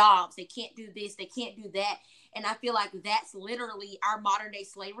good jobs. They can't do this. They can't do that. And I feel like that's literally our modern day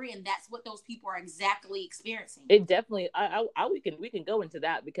slavery, and that's what those people are exactly experiencing. It definitely, we can go into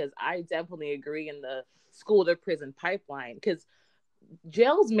that because I definitely agree in the school to prison pipeline, because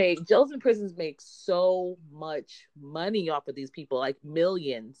jails and prisons make so much money off of these people, like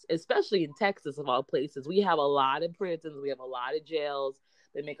millions, especially in Texas of all places. We have a lot of prisons, we have a lot of jails.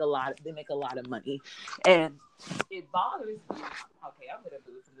 They make a lot of money, and it bothers me. Okay, I'm gonna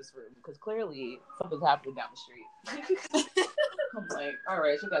move from this room because clearly something's happening down the street. I'm like, all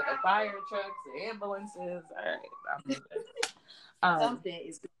right, she got the fire trucks, the ambulances. All right, I'm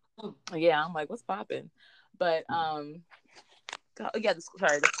moving. Yeah, I'm like, what's popping? But the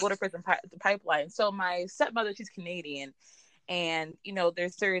school to prison pipeline. So my stepmother, she's Canadian. And, you know,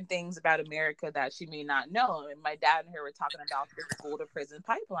 there's certain things about America that she may not know. And my dad and her were talking about the school to prison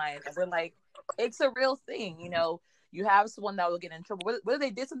pipeline. And we're like, it's a real thing. You know, you have someone that will get in trouble, whether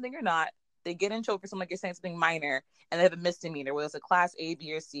they did something or not. They get in trouble for something, like you're saying, something minor, and they have a misdemeanor. Whether it's a class A,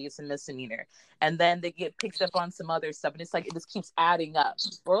 B, or C, it's a misdemeanor. And then they get picked up on some other stuff. And it's like, it just keeps adding up.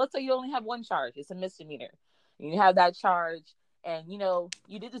 Or let's say you only have one charge. It's a misdemeanor. And you have that charge. And, you know,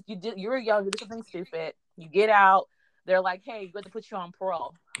 you were young, you did something stupid. You get out. They're like, hey, we're going to put you on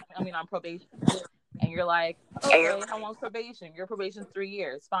on probation. And you're like, okay, how long's probation? Your probation's 3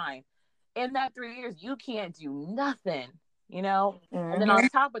 years. Fine. In that 3 years, you can't do nothing, you know? Mm-hmm. And then on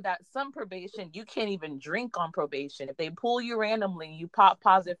top of that, some probation, you can't even drink on probation. If they pull you randomly, you pop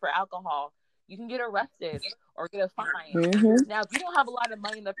positive for alcohol, you can get arrested or get a fine. Mm-hmm. Now, if you don't have a lot of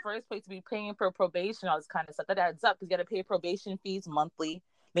money in the first place to be paying for probation, all this kind of stuff, that adds up because you got to pay probation fees monthly.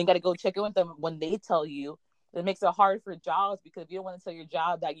 Then you got to go check in with them when they tell you. It makes it hard for jobs because you don't want to tell your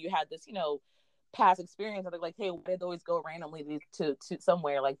job that you had this, you know, past experience. They're like, hey, why do always go randomly to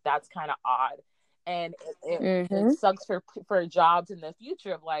somewhere? Like, that's kind of odd. And it sucks for jobs in the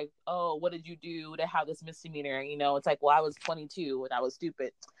future of like, oh, what did you do to have this misdemeanor? You know, it's like, well, I was 22 and I was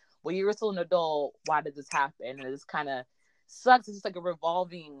stupid. Well, you were still an adult. Why did this happen? And it just kind of sucks. It's just like a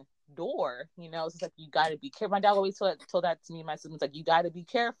revolving door, you know. It's just like, you got to be careful. My dad always told that to me and my siblings, like, you got to be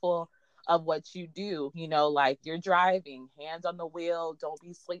careful of what you do, you know, like you're driving, hands on the wheel, don't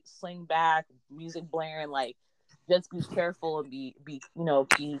be sling back, music blaring, like just be careful and be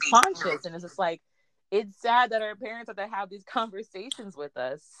conscious. And it's just like, it's sad that our parents have to have these conversations with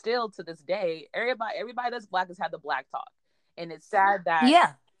us still to this day. Everybody that's Black has had the Black talk, and it's sad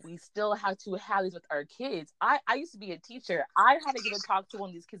that we still have to have these with our kids. I used to be a teacher. I had to get a talk to one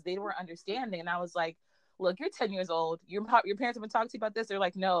of these kids. They weren't understanding, and I was like, look, you're 10 years old. Your parents have been talking to you about this. They're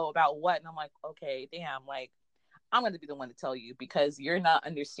like, no, about what? And I'm like, okay, damn. Like, I'm going to be the one to tell you, because you're not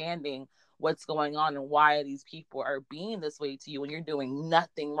understanding what's going on and why these people are being this way to you when you're doing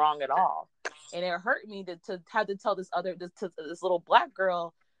nothing wrong at all. And it hurt me to have to tell this little black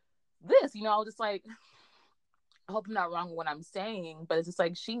girl this, I was just like, I hope I'm not wrong with what I'm saying, but it's just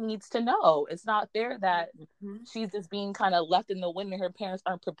like, she needs to know. It's not fair that she's just being kind of left in the wind and her parents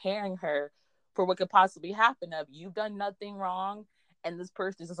aren't preparing her for what could possibly happen. Of, you've done nothing wrong, and this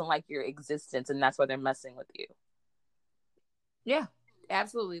person doesn't like your existence, and that's why they're messing with you. Yeah,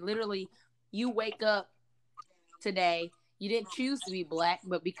 absolutely. Literally, you wake up today, you didn't choose to be black,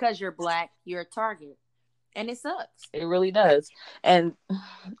 but because you're black, you're a target. And it sucks. It really does. And,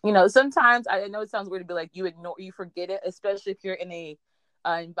 sometimes I know it sounds weird to be like, you forget it, especially if you're in a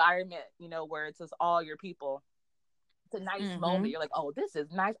environment, where it's just all your people. It's a nice moment. You're like, oh, this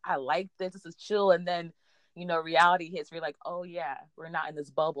is nice. I like this. This is chill. And then, reality hits. We're like, oh yeah, we're not in this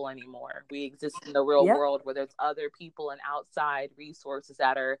bubble anymore. We exist in the real world where there's other people and outside resources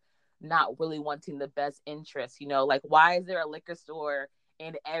that are not really wanting the best interest. Like, why is there a liquor store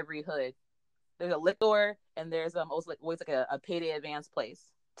in every hood? There's a liquor store, and there's always like a payday advance place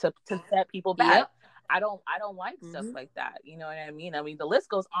to set people back. Yep. I don't like stuff like that. You know what I mean? I mean, the list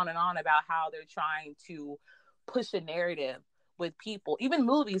goes on and on about how they're trying to push a narrative with people, even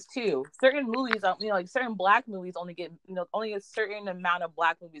movies too. Certain movies, like certain black movies only get, only a certain amount of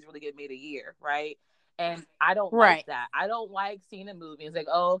black movies really get made a year, right? And I don't like that. I don't like seeing a movie. It's like,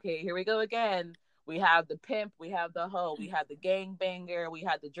 oh, okay, here we go again. We have the pimp, we have the hoe, we have the gangbanger, we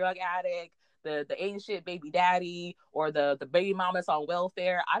have the drug addict, the ain't shit baby daddy, or the baby mama's on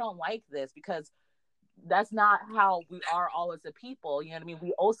welfare. I don't like this, because that's not how we are all as a people. You know what I mean?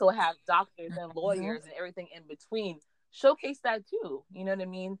 We also have doctors and lawyers and everything in between. Showcase that too. You know what I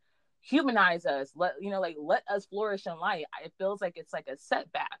mean? Humanize us. Let us flourish in light. It feels like it's like a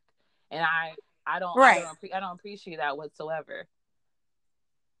setback, and I don't appreciate that whatsoever.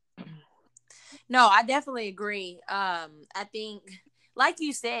 No, I definitely agree. I think, like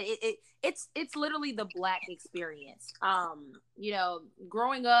you said, it's literally the black experience.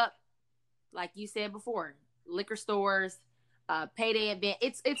 Growing up, like you said before, liquor stores, payday event.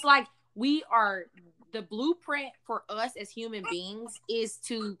 It's like we are, the blueprint for us as human beings is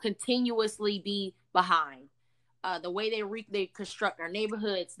to continuously be behind. The way they construct our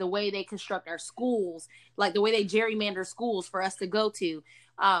neighborhoods, the way they construct our schools, like the way they gerrymander schools for us to go to.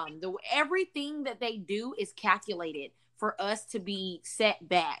 Everything that they do is calculated for us to be set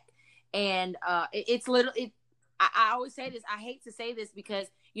back. And it's literally, I always say this, I hate to say this, because,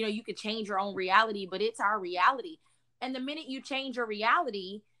 you could change your own reality, but it's our reality. And the minute you change your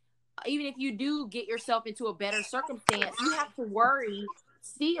reality, even if you do get yourself into a better circumstance, you have to worry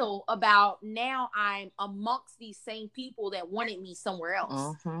still about, now I'm amongst these same people that wanted me somewhere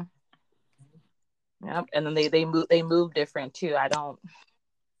else. Yep. And then they move different too. I don't.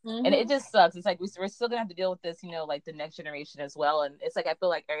 And it just sucks. It's like we're still gonna have to deal with this, like the next generation as well. And it's like, I feel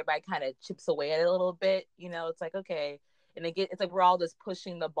like everybody kind of chips away at it a little bit. It's like, okay, and it's like we're all just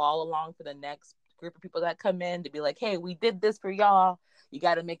pushing the ball along for the next group of people that come in to be like, hey, we did this for y'all. You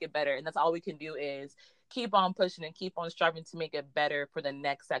got to make it better. And that's all we can do, is keep on pushing and keep on striving to make it better for the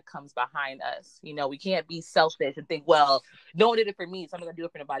next that comes behind us. We can't be selfish and think, well, no one did it for me, so I'm gonna do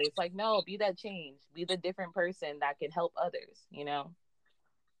it for nobody. It's like, no, be that change, be the different person that can help others.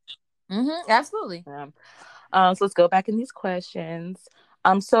 Absolutely. So let's go back in these questions.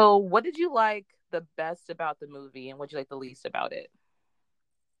 So what did you like the best about the movie, and what did you like the least about it?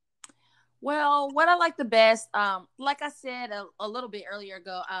 Well, what I like the best, like I said a little bit earlier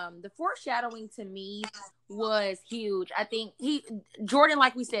ago, the foreshadowing to me was huge. I think Jordan,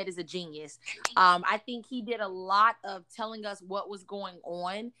 like we said, is a genius. I think he did a lot of telling us what was going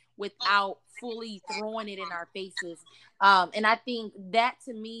on without fully throwing it in our faces. And I think that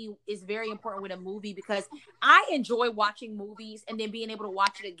to me is very important with a movie, because I enjoy watching movies and then being able to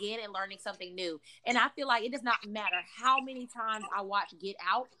watch it again and learning something new. And I feel like it does not matter how many times I watch Get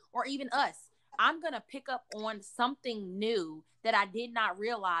Out or even Us, I'm going to pick up on something new that I did not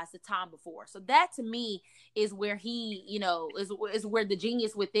realize the time before. So that to me is where he, is where the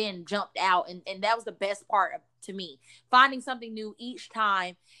genius within jumped out. And that was the best part to me, finding something new each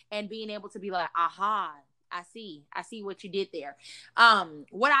time and being able to be like, aha, I see what you did there.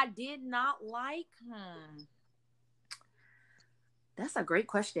 What I did not like, that's a great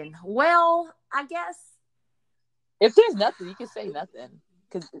question. Well, I guess if there's nothing, you can say nothing,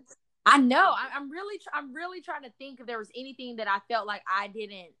 because I know I'm really trying to think if there was anything that I felt like I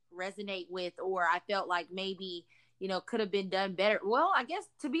didn't resonate with, or I felt like maybe, could have been done better. Well, I guess,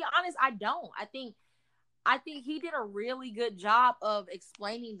 to be honest, I don't. I think I think he did a really good job of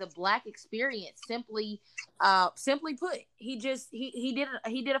explaining the Black experience. Simply put, he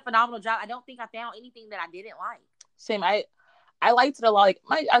did a phenomenal job. I don't think I found anything that I didn't like. Same. I liked it a lot.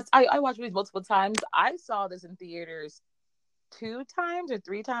 Like I watched movies multiple times. I saw this in theaters 2 times or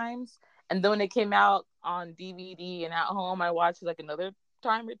 3 times, and then when it came out on DVD and at home, I watched it like another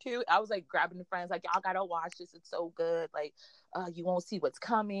time or 2. I was like grabbing friends, like, y'all gotta watch this. It's so good. Like, you won't see what's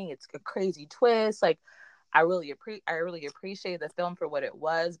coming. It's a crazy twist. Like, I really appreciate the film for what it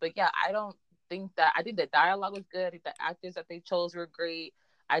was. But yeah, I think the dialogue was good. I think the actors that they chose were great.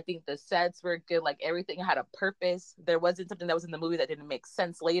 I think the sets were good. Like, everything had a purpose. There wasn't something that was in the movie that didn't make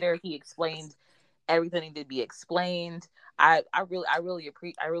sense later. He explained everything needed to be explained. I really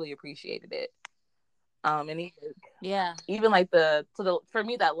appreciated it. And even like for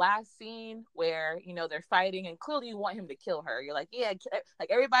me, that last scene where, you know, they're fighting and clearly you want him to kill her. You're like, yeah, like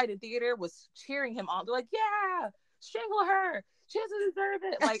everybody in the theater was cheering him on. They're like, yeah, strangle her. She doesn't deserve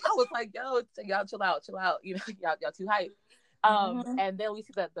it. Like, I was like, yo, y'all chill out. You know, y'all too hype. And then we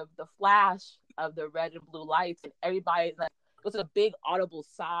see the flash of the red and blue lights, and everybody, like, it was a big audible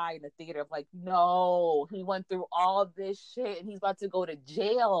sigh in the theater of like, no, he went through all this shit and he's about to go to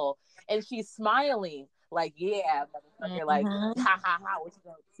jail. And she's smiling like, yeah, motherfucker, like, ha ha ha,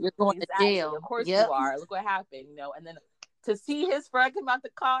 you're going to jail. Of course you are. Look what happened, you know. And then to see his friend come out the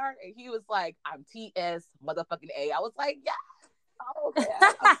car and he was like, I'm TS motherfucking A. I was like, yeah. Oh man,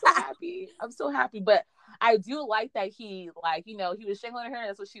 I'm so happy. I'm so happy. But I do like that he, like, you know, he was strangling her.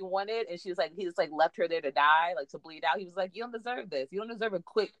 That's what she wanted, and he just like left her there to die, like to bleed out. He was like, you don't deserve this. You don't deserve a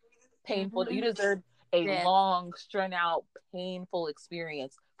quick, painful. You deserve a long, strung out, painful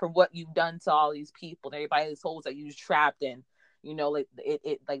experience for what you've done to all these people and everybody's souls that you trapped in. You know, like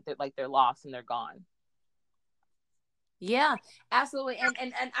they're lost and they're gone. Yeah, absolutely.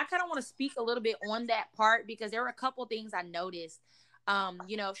 And I kind of want to speak a little bit on that part because there were a couple things I noticed.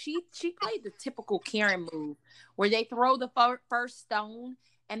 You know, she played the typical Karen move where they throw the first stone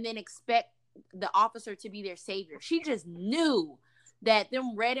and then expect the officer to be their savior. She just knew that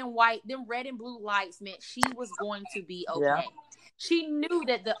them red and blue lights meant she was going to be okay. Yeah. She knew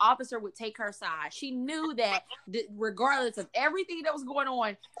that the officer would take her side. She knew that regardless of everything that was going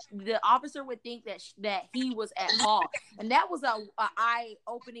on, the officer would think that he was at fault. And that was a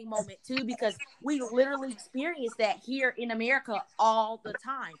eye-opening moment too, because we literally experience that here in America all the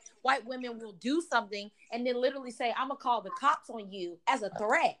time. White women will do something and then literally say, I'm going to call the cops on you as a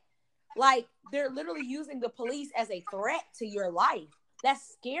threat. Like, they're literally using the police as a threat to your life.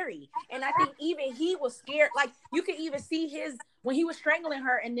 That's scary. And I think even he was scared. Like, you could even see when he was strangling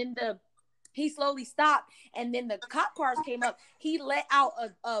her and then he slowly stopped and then the cop cars came up, he let out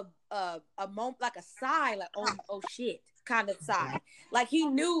a moment, like a sigh, like, oh shit kind of sigh. Like, he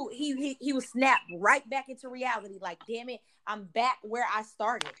knew he was snapped right back into reality. Like, damn it, I'm back where I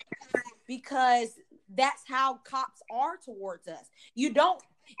started. Because that's how cops are towards us. You don't,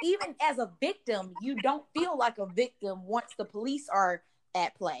 even as a victim, you don't feel like a victim once the police are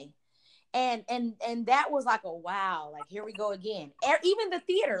at play. And that was like, a wow, like, here we go again. Even the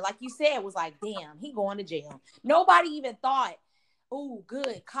theater, like you said, was like, damn, he going to jail. Nobody even thought, oh,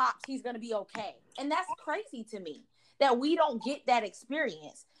 good, cops, he's going to be okay. And that's crazy to me that we don't get that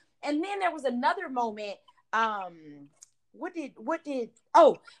experience. And then there was another moment, where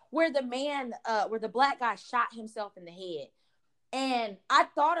the Black guy shot himself in the head. And I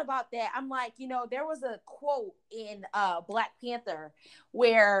thought about that. I'm like, you know, there was a quote in Black Panther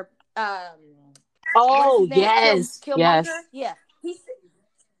where Killmonger. Yes. Yeah.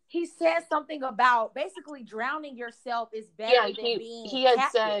 He said something about basically drowning yourself is better than being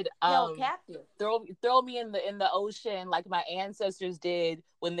held captive. Throw me in the ocean like my ancestors did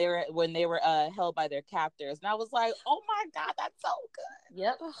when they were held by their captors. And I was like, oh my God, that's so good.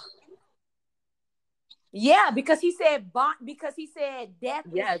 Yep. Yeah, because he said death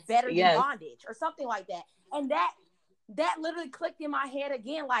is better than bondage or something like that. And that literally clicked in my head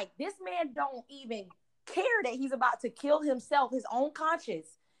again. Like, this man don't even care that he's about to kill himself, his own conscience.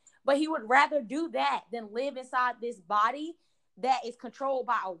 But he would rather do that than live inside this body that is controlled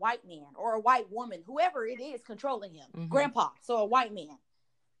by a white man or a white woman, whoever it is controlling him. Mm-hmm. Grandpa, so a white man.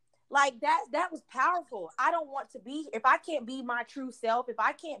 Like, that was powerful. I don't want to be, if I can't be my true self, if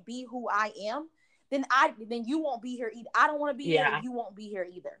I can't be who I am, then you won't be here either. I don't want to be here, and you won't be here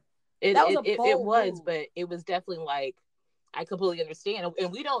either. It was, but it was definitely like, I completely understand.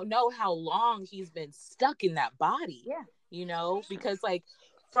 And we don't know how long he's been stuck in that body. Yeah. You know, because like,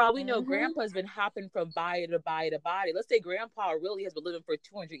 for all we know, Grandpa's been hopping from body to body to body. Let's say Grandpa really has been living for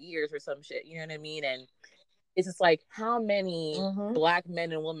 200 years or some shit. You know what I mean? And it's just like, how many Black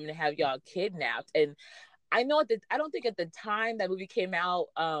men and women have y'all kidnapped? And I know I don't think at the time that movie came out,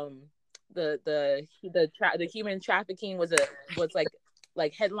 the human trafficking was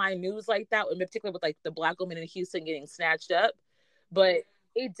like headline news like that, in particular with like the black woman in Houston getting snatched up, but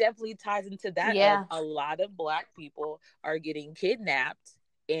it definitely ties into that of a lot of black people are getting kidnapped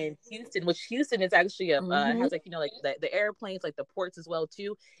in Houston, which Houston is actually has like, you know, like the airplanes, like the ports as well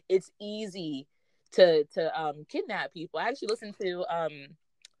too. It's easy to kidnap people. I actually listened to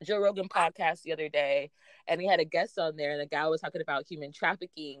Joe Rogan podcast the other day, and he had a guest on there, and the guy was talking about human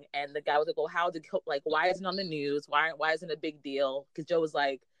trafficking, and the guy was like, "Well, why isn't it on the news? Why isn't it a big deal?" Because Joe was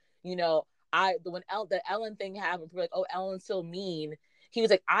like, you know, when the Ellen thing happened, people were like, "Oh, Ellen's so mean." He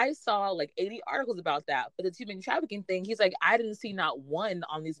was like, "I saw like 80 articles about that, but the human trafficking thing, he's like, I didn't see not one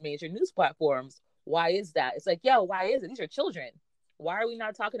on these major news platforms. Why is that?" It's like, yo, why is it? These are children. Why are we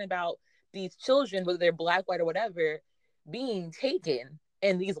not talking about these children, whether they're black, white, or whatever, being taken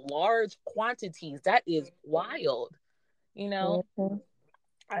in these large quantities? That is wild, you know.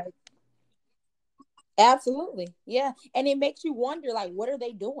 Absolutely, yeah. And it makes you wonder, like, what are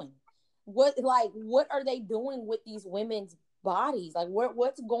they doing? What are they doing with these women's bodies? Like,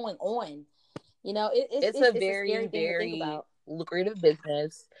 what's going on? You know, it's a very, scary thing to think about. Lucrative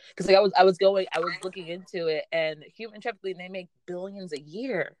business, because like I was looking into it, and human trafficking, they make billions a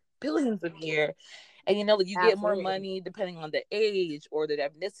year. And you know, you get more money depending on the age or the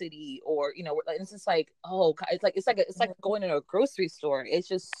ethnicity, or you know, it's just like, oh, it's like going to a grocery store. It's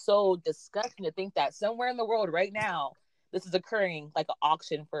just so disgusting to think that somewhere in the world right now this is occurring, like an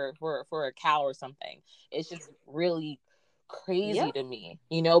auction for a cow or something. It's just really crazy to me,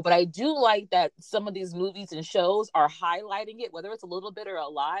 you know. But I do like that some of these movies and shows are highlighting it, whether it's a little bit or a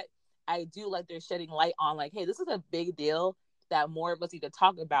lot. I do like they're shedding light on, like, hey, this is a big deal that more of us need to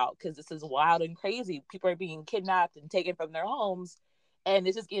talk about, because this is wild and crazy. People are being kidnapped and taken from their homes, and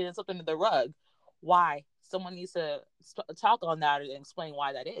it's just getting something to the rug. Why? Someone needs to talk on that and explain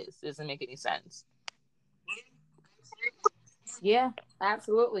why that is. It doesn't make any sense. Yeah,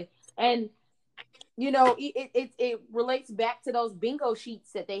 absolutely. And you know, it relates back to those bingo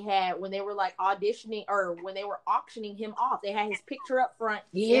sheets that they had when they were like auditioning, or when they were auctioning him off. They had his picture up front.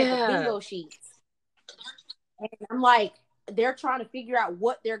 Yeah, the bingo sheets. And I'm like, they're trying to figure out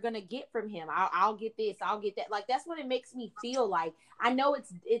what they're gonna get from him. I'll get this, I'll get that. Like, that's what it makes me feel like. I know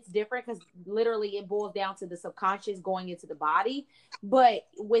it's different, because literally it boils down to the subconscious going into the body. But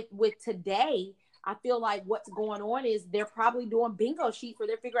with today, I feel like what's going on is they're probably doing bingo sheets where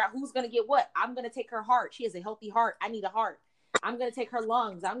they're figuring out who's gonna get what. I'm gonna take her heart. She has a healthy heart. I need a heart. I'm gonna take her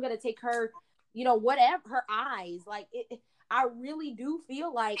lungs. I'm gonna take her, you know, whatever, her eyes. Like, I really do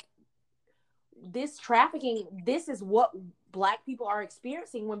feel like this trafficking, this is what Black people are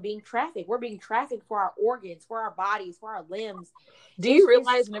experiencing when being trafficked. We're being trafficked for our organs, for our bodies, for our limbs. Do you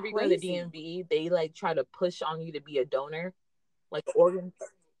realize whenever you go to the DMV, they like try to push on you to be a donor, like organs?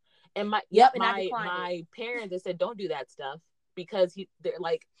 And my parents, they said, don't do that stuff, because they're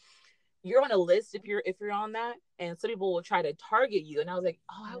like, you're on a list if you're on that, and some people will try to target you. And I was like,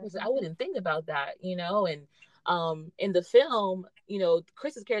 oh, I wouldn't think about that, you know. And in the film, you know,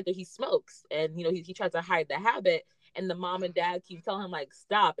 Chris's character, he smokes, and you know, he tries to hide the habit, and the mom and dad keep telling him like,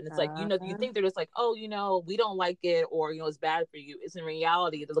 stop. And it's like, you know, you think they're just like, oh, you know, we don't like it, or you know, it's bad for you. It's in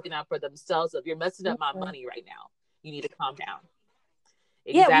reality they're looking out for themselves. If you're messing up my money right now, you need to calm down.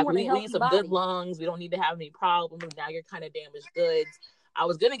 Exactly. We need some good lungs. We don't need to have any problems. Now you're kind of damaged goods. I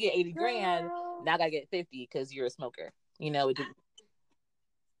was gonna get 80 grand. Now I gotta get 50 because you're a smoker. You know,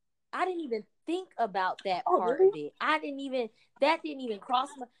 I didn't even think about that part of it. That didn't even cross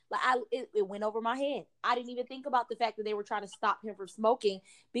my, like, it went over my head. I didn't even think about the fact that they were trying to stop him from smoking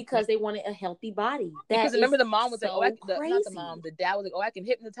because they wanted a healthy body. Because remember, the mom was like, not the mom, the dad was like, oh, I can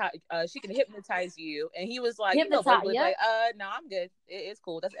hypnotize, she can hypnotize you. And he was like, like, no, I'm good. It's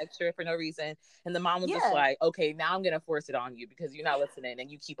cool. That's extra for no reason. And the mom was just like, okay, now I'm going to force it on you because you're not listening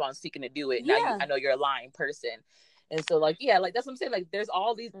and you keep on seeking to do it. Now I know you're a lying person. And so, like, yeah, like, that's what I'm saying. Like, there's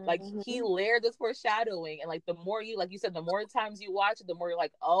all these, like, he layered this foreshadowing. And, like, the more you, like you said, the more times you watch it, the more you're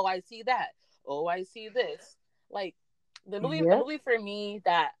like, oh, I see that. Oh, I see this. Like, the movie for me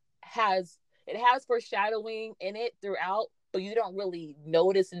that has foreshadowing in it throughout, but you don't really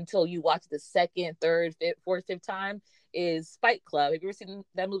notice until you watch the second, third, fourth, fifth time is Fight Club. Have you ever seen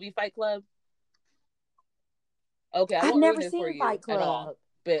that movie, Fight Club? Okay, I won't ruin it for you Fight Club at all.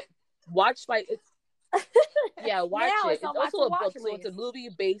 But watch Fight. Yeah, watch it. It's also a book, so it's a movie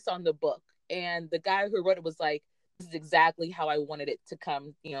based on the book. And the guy who wrote it was like, this is exactly how I wanted it to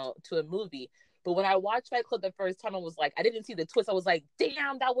come, you know, to a movie. But when I watched Fight Club the first time, I was like, I didn't see the twist. I was like,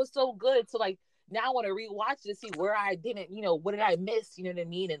 damn, that was so good. So like, now I want to rewatch it to see where I didn't, you know, what did I miss? You know what I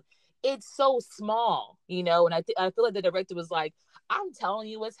mean? And it's so small, you know. And I feel like the director was like, I'm telling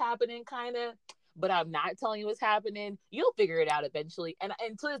you what's happening, kind of, but I'm not telling you what's happening. You'll figure it out eventually. And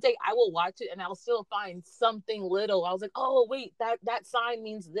to this day, I will watch it and I'll still find something little. I was like, oh wait, that sign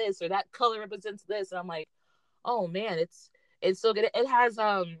means this, or that color represents this, and I'm like, oh man, it's so good. It has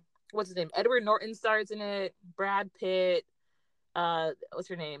what's his name? Edward Norton stars in it. Brad Pitt. What's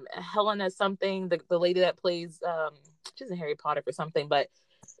her name? Helena something. The lady that plays she's in Harry Potter for something, but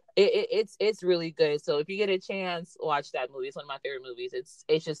it's really good. So if you get a chance, watch that movie. It's one of my favorite movies.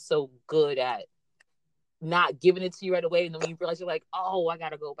 It's just so good at not giving it to you right away, and then when you realize, you're like, oh, I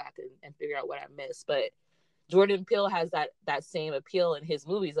gotta go back and figure out what I missed. But Jordan Peele has that same appeal in his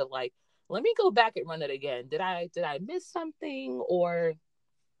movies of like, let me go back and run it again. Did I miss something, or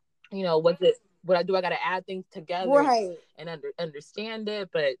what I got to add things together and understand it?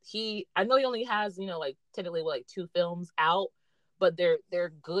 But I know he only has like technically like 2 films out, but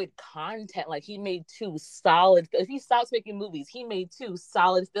they're good content. Like he made 2 solid. If he stops making movies, he made 2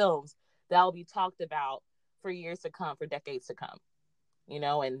 solid films that will be talked about for years to come, for decades to come.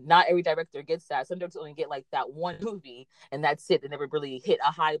 And not every director gets that. Some directors only get like that 1 movie and that's it. They never really hit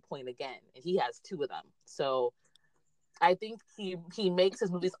a high point again. And he has 2 of them. So I think he makes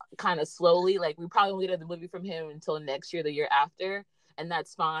his movies kind of slowly. Like we probably won't get the movie from him until next year, the year after. And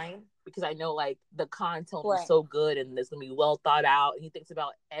that's fine, because I know like the content is so good and it's going to be well thought out. And he thinks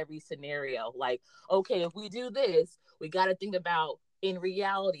about every scenario. Like, okay, if we do this, we got to think about, in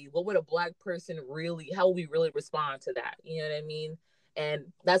reality, what would a Black person how would we really respond to that? You know what I mean? And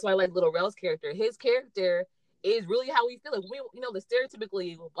that's why I like Lil Rel's character. His character is really how we feel. Like the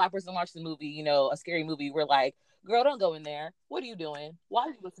stereotypically Black person watches the movie, a scary movie, we're like, girl, don't go in there. What are you doing? Why are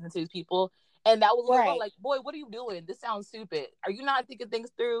you listening to these people? And that was like, boy, what are you doing? This sounds stupid. Are you not thinking things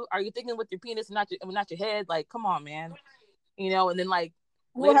through? Are you thinking with your penis and not your head? Like, come on, man. And then like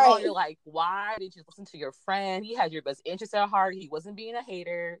later on, you're like, why did you listen to your friend? He had your best interest at heart. He wasn't being a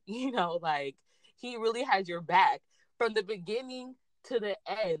hater. Like he really had your back from the beginning to the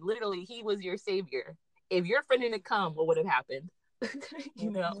end. Literally, he was your savior. If your friend didn't come, what would have happened?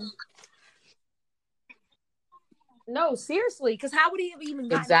 No, seriously, because how would he have even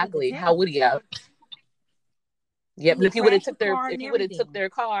gotten exactly? How would he have? Yep. But if he would have took their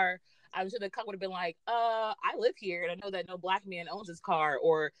car, I'm sure the car would have been like, I live here and I know that no Black man owns this car,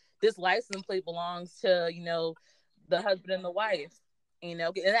 or this license plate belongs to, the husband and the wife. And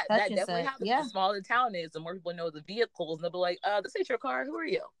that definitely happens. Yeah. The smaller the town is, the more people know the vehicles, and they'll be like, this ain't your car. Who are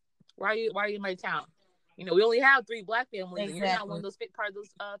you? Why are you in my town? We only have 3 Black families, and you're not one of those part of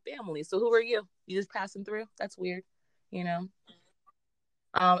those families. So who are you? You just passing through? That's weird. And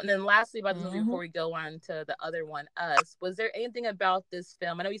then lastly about the movie, before we go on to the other one, Us, was there anything about this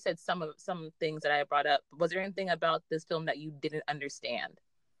film? I know you said some things that I brought up. Was there anything about this film that you didn't understand?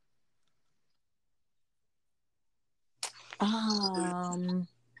 I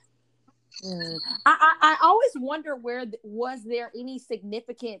always wonder, was there any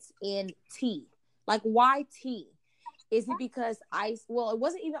significance in tea? Like, why tea? Is it because ice? Well, it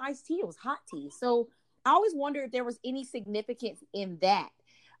wasn't even iced tea; it was hot tea. So I always wonder if there was any significance in that,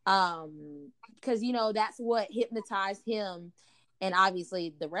 because that's what hypnotized him, and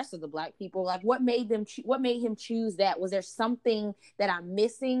obviously the rest of the Black people. Like, what made him choose that? Was there something that I'm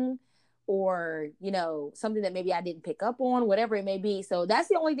missing, or something that maybe I didn't pick up on, whatever it may be? So that's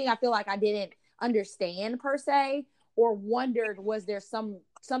the only thing I feel like I didn't understand per se, or wondered, was there some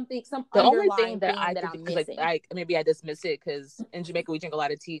only thing that I'm missing? Like maybe I dismiss it because in Jamaica we drink a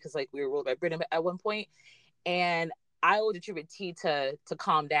lot of tea because like we were ruled by Britain at one point, and I would attribute tea to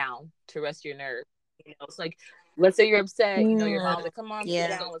calm down, to rest your nerve. It's like, let's say you're upset, your mom's like, come on, sit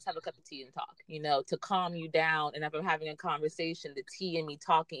down, let's have a cup of tea and talk, to calm you down. And if I'm having a conversation, the tea and me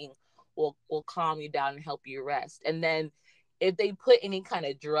talking will calm you down and help you rest. And then if they put any kind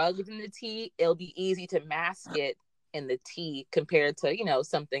of drugs in the tea, it'll be easy to mask it in the tea compared to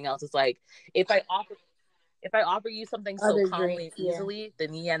something else. It's like if I offer you something so calmly and easily,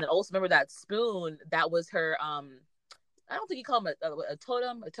 then and also remember that spoon, that was her I don't think you call them a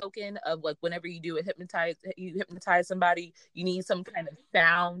totem, a token of like whenever you hypnotize somebody, you need some kind of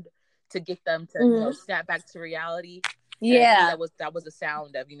sound to get them to snap back to reality. Yeah, that was the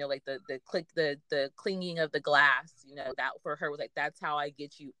sound of like the click, the clinging of the glass. That for her was like, that's how I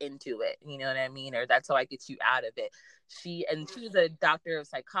get you into it. You know what I mean? Or that's how I get you out of it. She's a doctor of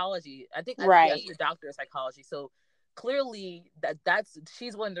psychology. I think she's a doctor of psychology. So clearly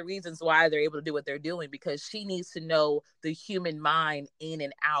she's one of the reasons why they're able to do what they're doing, because she needs to know the human mind in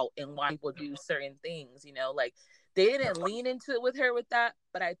and out and why people do certain things. Like they didn't lean into it with her with that,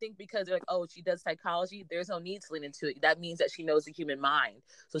 but I think because they're like, oh, she does psychology, there's no need to lean into it. That means that she knows the human mind.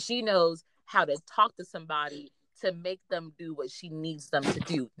 So she knows how to talk to somebody to make them do what she needs them to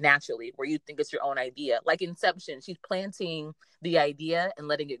do naturally, where you think it's your own idea. Like Inception, she's planting the idea and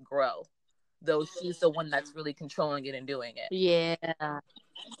letting it grow, though she's the one that's really controlling it and doing it. Yeah.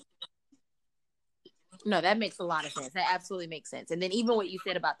 No, that makes a lot of sense. That absolutely makes sense. And then even what you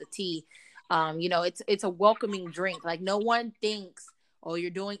said about the tea, it's a welcoming drink. Like no one thinks, oh,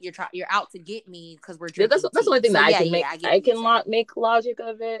 you're out to get me because we're drinking. That's the only thing that I can make. I can make logic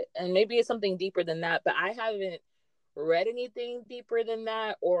of it, and maybe it's something deeper than that. But I haven't read anything deeper than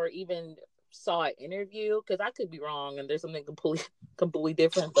that, or even saw an interview, because I could be wrong and there's something completely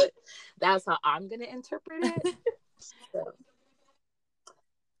different. But that's how I'm gonna interpret it. So.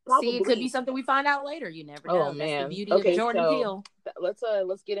 See, it could be something we find out later. You never know. Oh man, that's the beauty of Jordan Peele.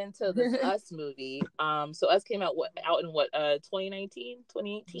 Let's get into this Us movie. So Us came out in 2019,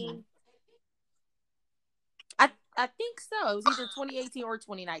 2018. I think so. It was either 2018 or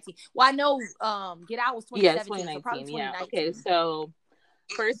 2019. Well, I know Get Out was 2017. Yeah, 2019. So probably 2019. Yeah. Okay, so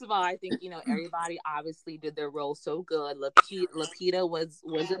first of all, I think everybody obviously did their role so good. Lupita was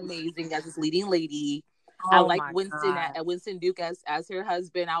amazing as this leading lady. I like Winston Duke as her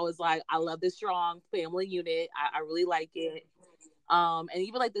husband. I was like, I love the strong family unit. I really like it. And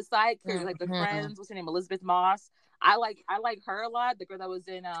even like the side characters, like the friends, what's her name, Elizabeth Moss. I like her a lot. The girl that was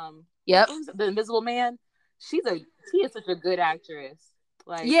in The Invisible Man. She is such a good actress.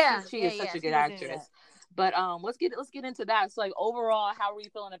 Like she is such a good actress. But let's get into that. So like overall, how are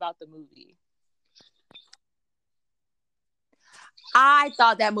you feeling about the movie? I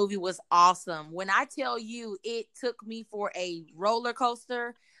thought that movie was awesome. When I tell you it took me for a roller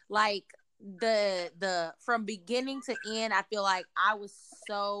coaster, like the from beginning to end, I feel like I was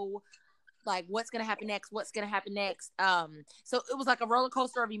so like, what's gonna happen next? What's gonna happen next? So it was like a roller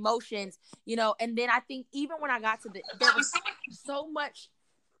coaster of emotions, and then I think even when I got to there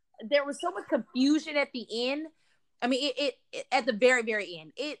was so much confusion at the end. I mean, it at the very, very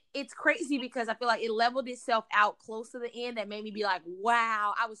end. It's crazy because I feel like it leveled itself out close to the end that made me be like,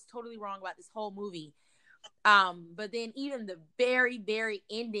 wow, I was totally wrong about this whole movie. But then even the very, very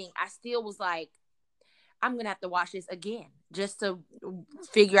ending, I still was like, I'm going to have to watch this again just to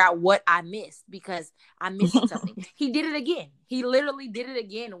figure out what I missed, because I'm missing something. He did it again. He literally did it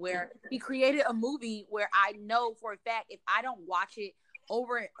again, where he created a movie where I know for a fact if I don't watch it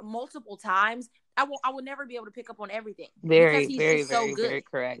over multiple times, I will never be able to pick up on everything. Very, very, very, very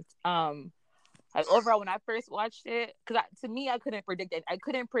correct. Overall, when I first watched it, because to me, I couldn't predict it. I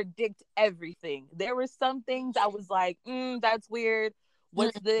couldn't predict everything. There were some things I was like, that's weird.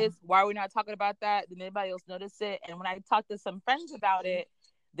 What's this? Why are we not talking about that? Did anybody else notice it? And when I talked to some friends about it,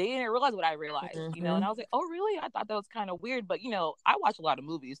 they didn't realize what I realized, and I was like, oh, really? I thought that was kind of weird. But, I watch a lot of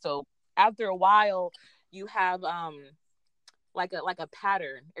movies. So after a while, you have like a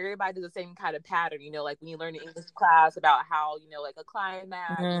pattern. Everybody does the same kind of pattern, like when you learn in English class about how, like a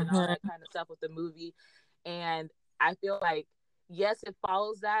climax and all that kind of stuff with the movie. And I feel like, yes, it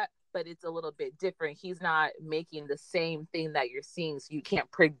follows that, but it's a little bit different. He's not making the same thing that you're seeing, so you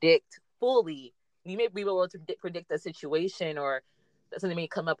can't predict fully. You may be able to predict the situation or something may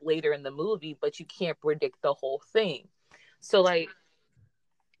come up later in the movie, but you can't predict the whole thing. So like,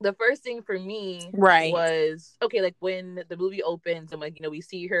 the first thing for me was, okay, like when the movie opens and like, we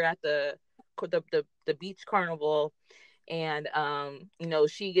see her at the beach carnival, and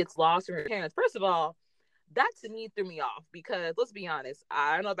she gets lost from her parents. First of all, that to me threw me off, because let's be honest,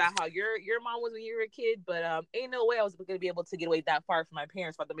 I don't know about how your mom was when you were a kid, but ain't no way I was gonna be able to get away that far from my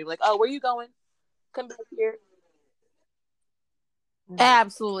parents for them to be like, oh, where you going? Come back here.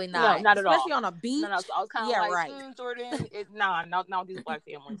 Absolutely not. No, not at all. Especially on a beach. No, so I was kind of like, Jordan, not with these Black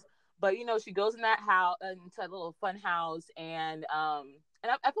families. But she goes in that house, into a little fun house, and I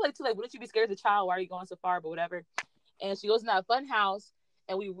feel like too, like, wouldn't you be scared as a child? Why are you going so far? But whatever. And she goes in that fun house,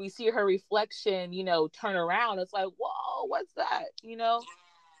 and we see her reflection, turn around. It's like, whoa, what's that?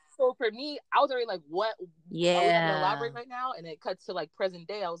 So for me, I was already like, what? Yeah. Are we going to elaborate right now? And it cuts to like present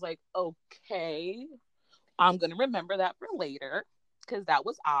day. I was like, okay, I'm gonna remember that for later, because that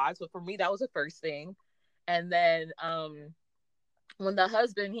was odd. So for me, that was the first thing. And then when the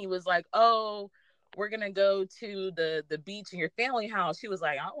husband, he was like, oh, we're gonna go to the beach in your family house, she was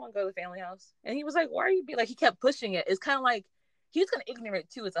like, I don't want to go to the family house. And he was like, why are you being like, he kept pushing it. It's kind of like he was kind of ignorant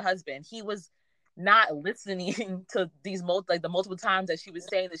too as a husband. He was not listening to these the multiple times that she was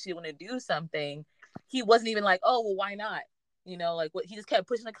saying that she wanted to do something. He wasn't even like, oh, well, why not? Like what he just kept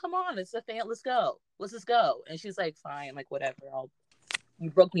pushing, like, come on, it's a fan, let's just go. And she's like, fine, like, whatever, you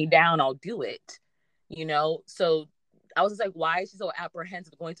broke me down, I'll do it. So I was just like, why is she so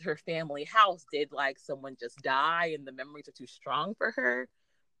apprehensive going to her family house? Did like someone just die and the memories are too strong for her?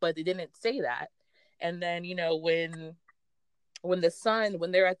 But they didn't say that. And then, when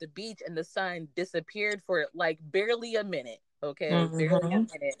they're at the beach and the son disappeared for like barely a minute, okay? Barely a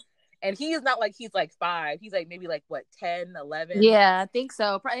minute. And he is not like he's like 5. He's like maybe like what, 10, 11? Yeah, I think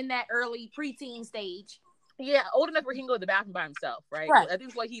so. In that early preteen stage. Yeah, old enough where he can go to the bathroom by himself, right? I think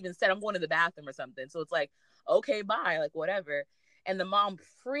it's what he even said, I'm going to the bathroom or something. So it's like, okay, bye, like whatever. And the mom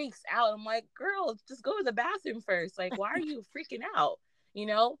freaks out. I'm like, girl, just go to the bathroom first. Like, why are you freaking out?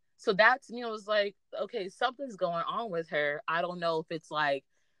 So that to me was like, okay, something's going on with her. I don't know if it's like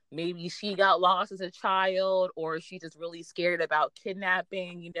maybe she got lost as a child, or she's just really scared about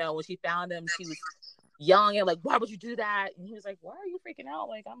kidnapping. When she found him, she was young and like, why would you do that? And he was like, why are you freaking out?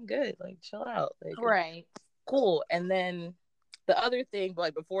 Like, I'm good. Like, chill out. Like, right. Cool. And then the other thing, but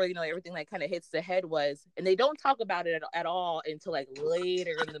like before, everything like kind of hits the head was, and they don't talk about it at all until like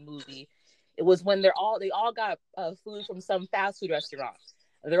later in the movie. It was when they all got food from some fast food restaurant.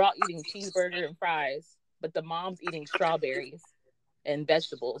 They're all eating cheeseburger and fries, but the mom's eating strawberries and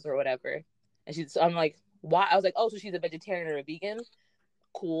vegetables or whatever. And I'm like, why? I was like, oh, so she's a vegetarian or a vegan?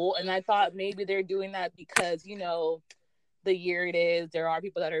 Cool. And I thought maybe they're doing that because, the year it is, there are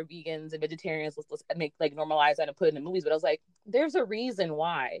people that are vegans and vegetarians. Let's make like normalize that and put it in the movies. But I was like, there's a reason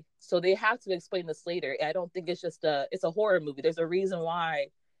why. So they have to explain this later. I don't think it's just it's a horror movie. There's a reason why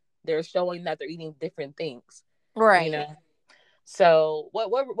they're showing that they're eating different things. Right. So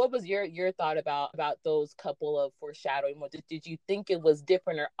what was your thought about those couple of foreshadowing? Did you think it was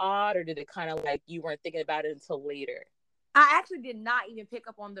different or odd, or did it kind of like you weren't thinking about it until later? I actually did not even pick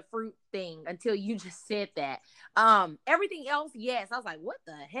up on the fruit thing until you just said that. Everything else, yes. I was like, what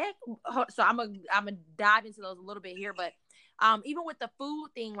the heck? So I'm gonna dive into those a little bit here, but even with the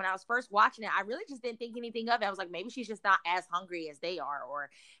food thing, when I was first watching it, I really just didn't think anything of it. I was like, maybe she's just not as hungry as they are, or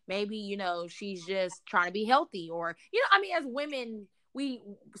maybe, she's just trying to be healthy, or, as women, we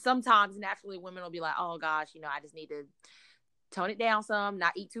sometimes naturally women will be like, oh gosh, I just need to tone it down some,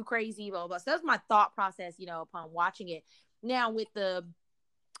 not eat too crazy, blah, blah, blah. So that's my thought process, upon watching it. Now with the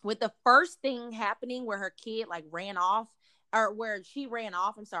first thing happening where her kid like ran off, or where she ran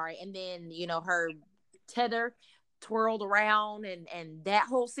off, I'm sorry, and then, her tether twirled around and that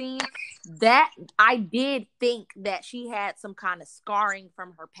whole scene, that I did think that she had some kind of scarring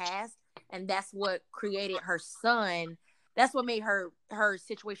from her past, and that's what created her son. That's what made her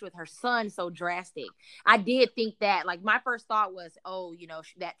situation with her son so drastic. I did think that, like, my first thought was, oh,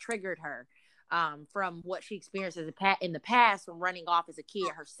 that triggered her from what she experienced in the past from running off as a kid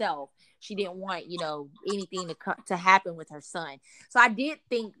herself. She didn't want, anything to happen with her son. So I did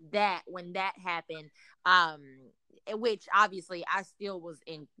think that when that happened, which obviously I still was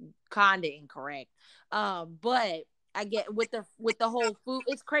kind of incorrect. But I get with the whole food,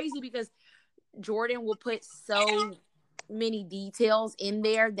 it's crazy because Jordan will put so many details in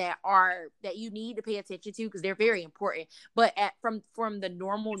there that you need to pay attention to because they're very important. But from the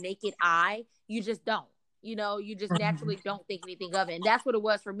normal naked eye, you just don't. You just naturally don't think anything of it. And that's what it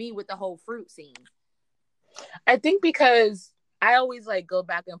was for me with the whole fruit scene. I think because I always like go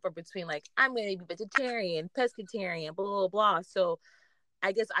back and forth between like, I'm going to be vegetarian, pescatarian, blah, blah, blah. So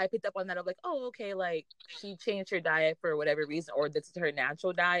I guess I picked up on that. I'm like, oh, okay, like she changed her diet for whatever reason, or this is her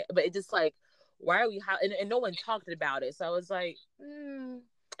natural diet. But it just like, why are we and no one talked about it. So I was like, and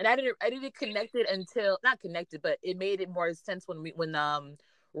I didn't connect it until, not connected, but it made it more sense when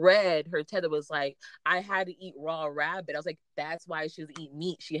Red, her tether, was like, I had to eat raw rabbit. I was like, that's why she doesn't eat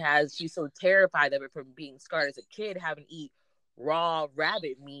meat. She's so terrified of it from being scarred as a kid, having to eat raw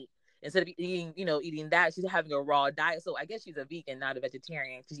rabbit meat instead of eating that. She's having a raw diet. So I guess she's a vegan, not a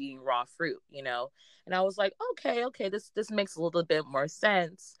vegetarian. She's eating raw fruit, And I was like, okay, this makes a little bit more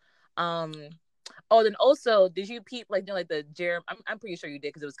sense. Oh, then also, did you peep like the Jeremiah? I'm pretty sure you did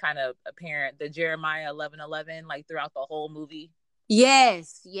because it was kind of apparent, the Jeremiah 11:11 like throughout the whole movie.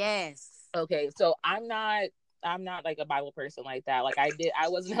 Yes. Okay, so I'm not like a Bible person like that. Like I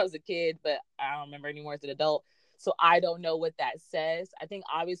wasn't as a kid, but I don't remember anymore as an adult. So I don't know what that says. I think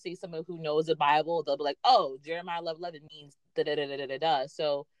obviously someone who knows the Bible, they'll be like, oh, Jeremiah 11:11 means da da da da da da.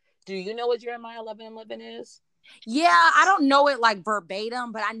 So do you know what Jeremiah 11:11 is? Yeah, I don't know it like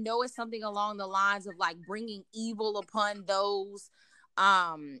verbatim, but I know it's something along the lines of like bringing evil upon those,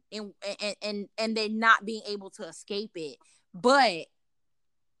 and they not being able to escape it. But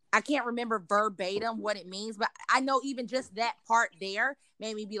I can't remember verbatim what it means. But I know even just that part there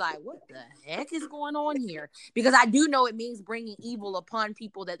made me be like, what the heck is going on here? Because I do know it means bringing evil upon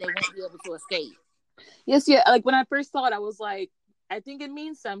people that they won't be able to escape. Yes, yeah. Like when I first saw it, I was like, I think it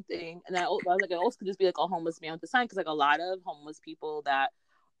means something. And I was like, it also could just be like a homeless man with a sign, because like a lot of homeless people that,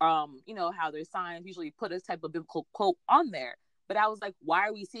 you know, how their signs usually put this type of biblical quote on there. But I was like, why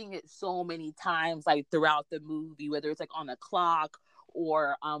are we seeing it so many times, like throughout the movie, whether it's like on the clock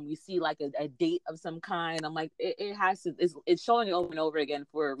or we see like a date of some kind. I'm like, it has to, it's showing it over and over again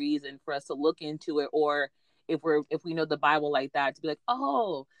for a reason, for us to look into it, or if we know the Bible like that, to be like,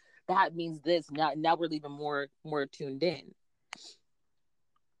 oh, that means this. Now we're even more tuned in.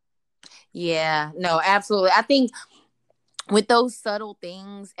 Yeah, no, absolutely. I think with those subtle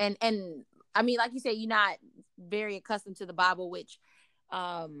things, and I mean, like you said, you're not very accustomed to the Bible, which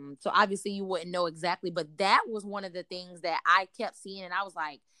so obviously you wouldn't know exactly, but that was one of the things that I kept seeing, and I was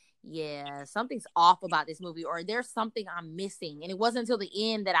like, yeah, something's off about this movie, or there's something I'm missing. And it wasn't until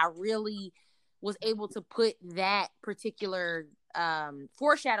the end that I really was able to put that particular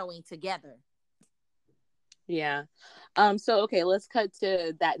foreshadowing together. Yeah. So okay, let's cut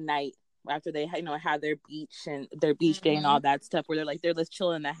to that night after they, you know, have their beach day and all that stuff, where they're just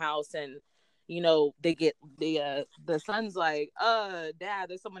chilling in the house, and you know, they get the son's like, Dad,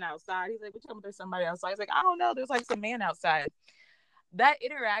 there's someone outside. He's like, what you talking about, there's somebody outside? He's like, I don't know, there's like some man outside. That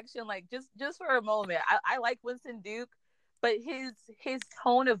interaction, like, just for a moment, I like Winston Duke, but his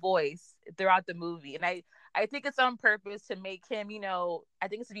tone of voice throughout the movie, and I think it's on purpose to make him, you know, I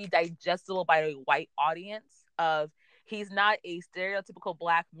think it's to be digestible by a white audience, of he's not a stereotypical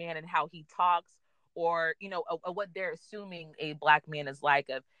black man in how he talks, or, you know, what they're assuming a black man is like,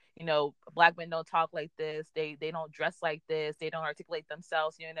 of, you know, black men don't talk like this, they don't dress like this, they don't articulate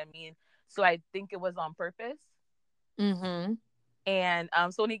themselves, you know what I mean? So I think it was on purpose. Mm-hmm. And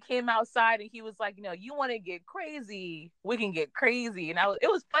so when he came outside and he was like, you know, you want to get crazy, we can get crazy. And it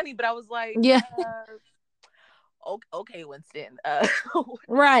was funny, but I was like, yeah, okay, Winston,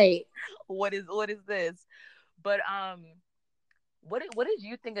 right. what is this? But what did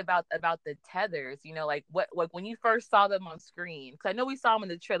you think about the tethers? You know, like what when you first saw them on screen? Because I know we saw them in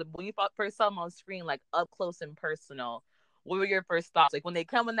the trailer, but when you first saw them on screen, like up close and personal, what were your first thoughts? Like when they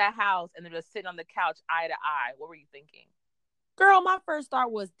come in that house and they're just sitting on the couch eye to eye, what were you thinking? Girl, my first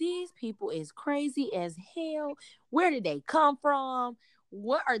thought was, these people is crazy as hell. Where did they come from?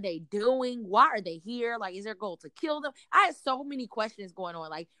 What are they doing? Why are they here? Like, is their goal to kill them? I had so many questions going on.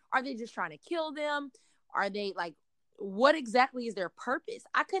 Like, are they just trying to kill them? Are they like, what exactly is their purpose?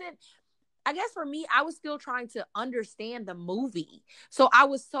 I guess for me, I was still trying to understand the movie. So I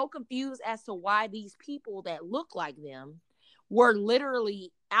was so confused as to why these people that look like them were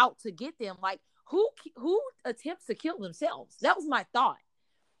literally out to get them. Like, who attempts to kill themselves? That was my thought.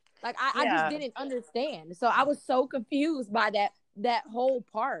 Like, I just didn't understand. So I was so confused by that whole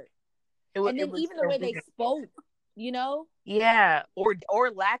part. And then even the way they spoke, you know? Yeah,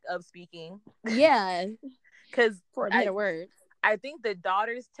 or lack of speaking. Yeah. Because for a better word, I think the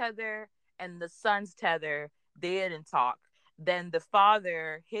daughter's tether and the son's tether, they didn't talk. Then the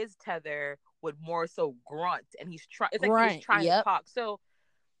father, his tether would more so grunt, and he's trying. It's like he's trying to talk. So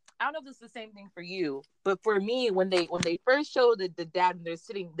I don't know if this is the same thing for you, but for me, when they first showed the dad and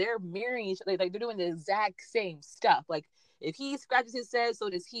they're mirroring each other, like they're doing the exact same stuff. Like if he scratches his head, so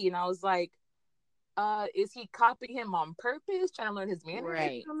does he. And I was like, is he copying him on purpose, trying to learn his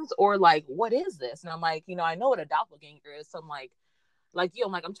mannerisms, or like what is this? And I'm like, you know, I know what a doppelganger is, so I'm like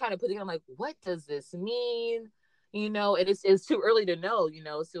I'm trying to put it together. I'm like, what does this mean? You know, and it's too early to know, you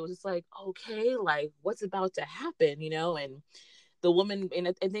know. So it's just like, okay, like what's about to happen, you know? And the woman, and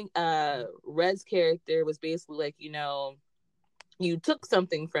I think Red's character was basically like, you know, you took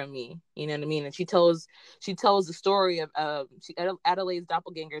something from me, you know what I mean? And she tells the story of Adelaide's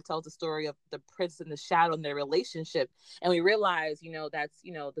doppelganger tells the story of the prince and the shadow and their relationship, and we realize, you know, that's,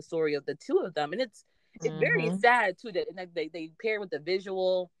 you know, the story of the two of them. And it's very sad too, that they pair with the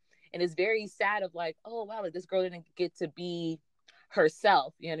visual, and it's very sad of like, oh wow, like this girl didn't get to be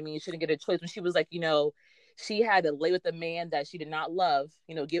herself, you know what I mean? She didn't get a choice when she was like, you know, she had to lay with a man that she did not love,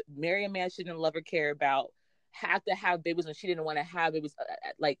 you know, marry a man she didn't love or care about, have to have babies when she didn't want to have babies,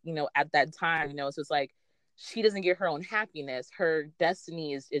 like, you know, at that time, you know. So it's like she doesn't get her own happiness, her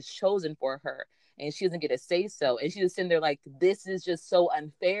destiny is chosen for her, and she doesn't get to say so. And she's just sitting there like, this is just so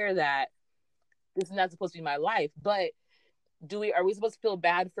unfair that this is not supposed to be my life. But are we supposed to feel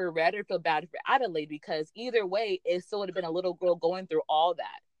bad for Red or feel bad for Adelaide? Because either way, it still would have been a little girl going through all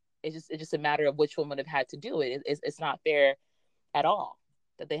that. It's just a matter of which one would have had to do it. It's not fair at all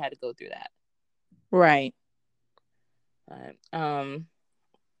that they had to go through that. Right. What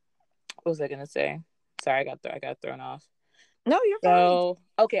was I gonna say? Sorry, I got thrown off. No, you're fine.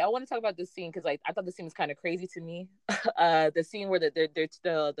 Okay, I want to talk about this scene because like I thought the scene was kind of crazy to me. The scene where they're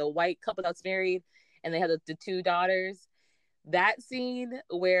the white couple that's married and they have the two daughters. that scene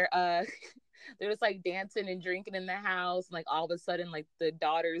where they're just like dancing and drinking in the house, and like all of a sudden like the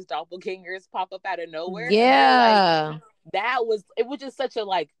daughter's doppelgangers pop up out of nowhere, and they're like, Yeah. it was just such a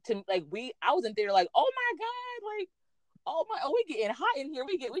like to like I was in theater like, oh my god, like oh my, oh, we getting hot in here,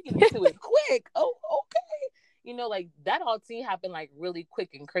 we get into it quick, oh okay, you know, like that all scene happened like really quick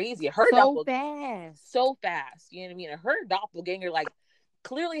and crazy. Her So fast. so fast, you know what I mean? And her doppelganger like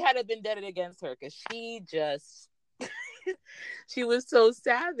clearly had a vendetta against her because she just she was so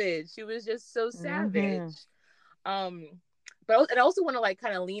savage. She was just so savage. Um, but I also want to like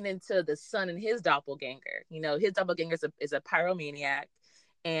kind of lean into the son and his doppelganger. You know, his doppelganger is a pyromaniac,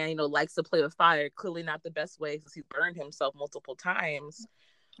 and you know likes to play with fire. Clearly not the best way since he burned himself multiple times.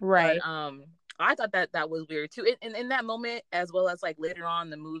 Right. But I thought that was weird too. And in that moment, as well as like later on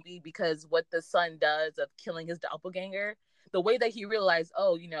in the movie, because what the son does of killing his doppelganger, the way that he realized,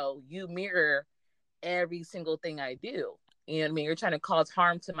 oh, you know, you mirror every single thing I do. You know what I mean? You're trying to cause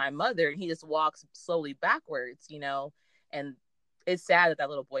harm to my mother, and he just walks slowly backwards, you know? And it's sad that that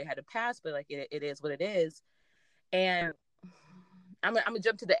little boy had to pass, but like it is what it is. And I'm gonna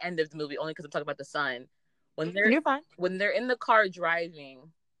jump to the end of the movie only because I'm talking about the son. You're fine. When they're in the car driving,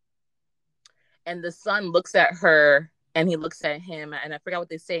 and the son looks at her and he looks at him, and I forgot what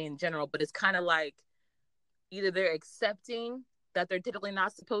they say in general, but it's kind of like either they're accepting that they're typically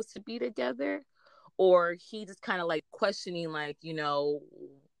not supposed to be together, or he just kind of like questioning, like, you know,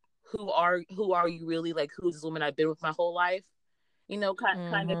 who are you really, like, who's this woman I've been with my whole life, you know,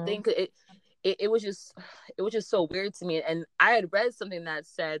 kind of thing. It was just so weird to me. And I had read something that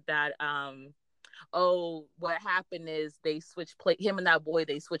said that oh, what happened is they switched him and that boy,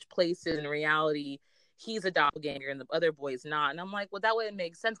 they switched places. In reality, he's a doppelganger and the other boy is not. And I'm like, well, that wouldn't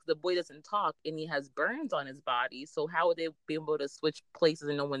make sense because the boy doesn't talk and he has burns on his body. So how would they be able to switch places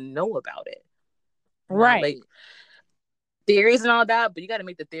and no one know about it? Right. Like, theories and all that, but you got to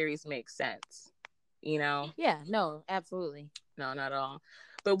make the theories make sense, you know? Yeah, no, absolutely. No, not at all.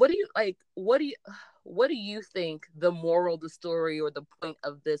 But what do you think the moral of the story or the point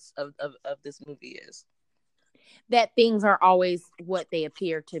of this of this movie is? That things are always what they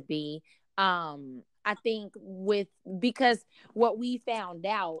appear to be. I think because what we found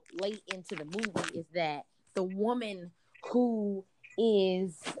out late into the movie is that the woman who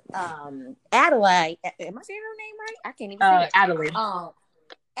is Adelaide, am I saying her name right? I can't even say it. Adelaide.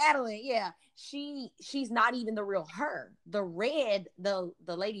 Adelaide, yeah. She's not even the real her. The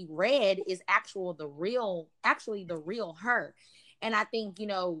lady Red is actually the real her. And I think, you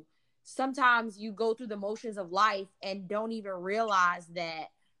know, sometimes you go through the motions of life and don't even realize that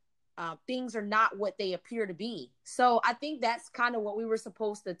things are not what they appear to be. So I think that's kind of what we were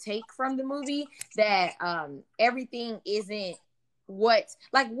supposed to take from the movie, that everything isn't what's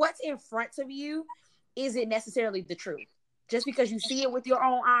in front of you isn't necessarily the truth. Just because you see it with your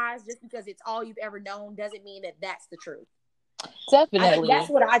own eyes, just because it's all you've ever known, doesn't mean that that's the truth. Definitely. That's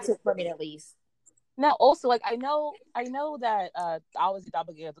what I took from it, at least. Now, also, like, I know that obviously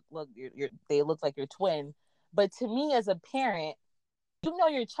doppelgangers they look like your twin, but to me as a parent, you know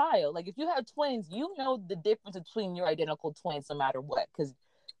your child. Like, if you have twins, you know the difference between your identical twins, no matter what, because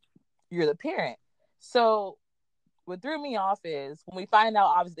you're the parent. So what threw me off is when we find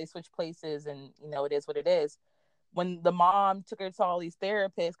out, obviously they switch places, and you know it is what it is. When the mom took her to all these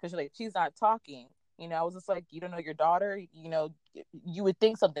therapists because she's not talking, you know, I was just like, you don't know your daughter, you know, you would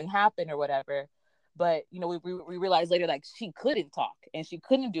think something happened or whatever. But, you know, we realized later, like, she couldn't talk and she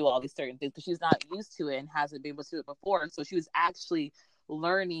couldn't do all these certain things because she's not used to it and hasn't been able to do it before. So she was actually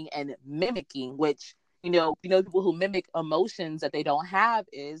learning and mimicking, which, you know, people who mimic emotions that they don't have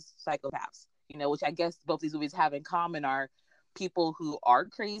is psychopaths, you know, which I guess both these movies have in common are people who are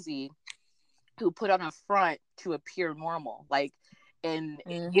crazy, who put on a front to appear normal. Like in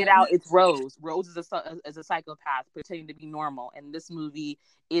Get Out, it's Rose. Rose is a psychopath pretending to be normal. And this movie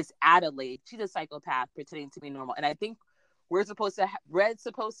is Adelaide. She's a psychopath pretending to be normal. And I think Red's supposed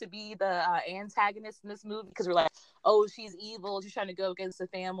to be the antagonist in this movie because we're like, oh, she's evil. She's trying to go against the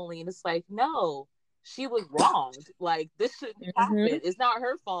family. And it's like, no, she was wronged. Like, this shouldn't happen. It's not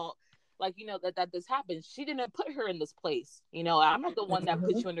her fault. Like, you know, that this happened. She didn't put her in this place. You know, I'm not the one that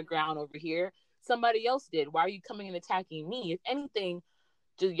put you on the ground over here. Somebody else did. Why are you coming and attacking me? If anything,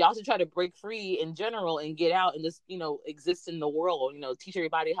 just y'all should try to break free in general and get out and just, you know, exist in the world. You know, teach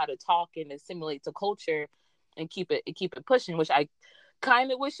everybody how to talk and assimilate to culture and keep it pushing. Which I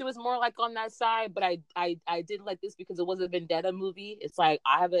kind of wish it was more like on that side, but I did like this because it was a vendetta movie. It's like,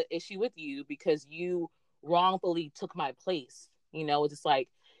 I have an issue with you because you wrongfully took my place. You know, it's just like,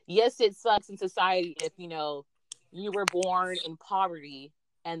 yes, it sucks in society if, you know, you were born in poverty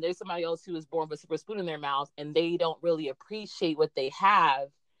and there's somebody else who is born with a silver spoon in their mouth, and they don't really appreciate what they have,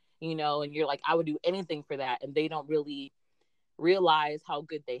 you know, and you're like, I would do anything for that, and they don't really realize how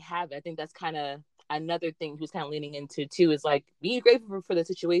good they have it. I think that's kind of another thing who's kind of leaning into too, is like, be grateful for the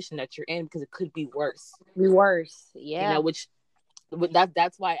situation that you're in, because it could be worse. Yeah. You know, which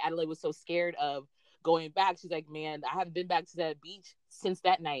that's why Adelaide was so scared of going back. She's like, man, I haven't been back to that beach since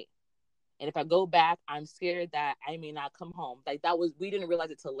that night. And if I go back, I'm scared that I may not come home. Like, that was, we didn't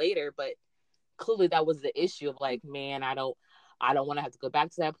realize it till later, but clearly that was the issue of like, man, I don't want to have to go back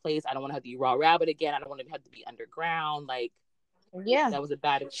to that place. I don't want to have to eat raw rabbit again. I don't want to have to be underground. Like, yeah, that was a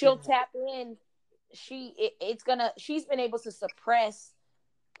bad experience. She'll tap in. She's been able to suppress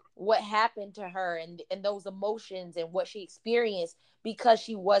what happened to her and those emotions and what she experienced, because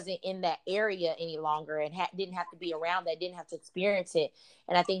she wasn't in that area any longer and didn't have to be around that, didn't have to experience it.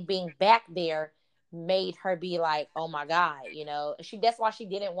 And I think being back there made her be like, oh my God, you know, that's why she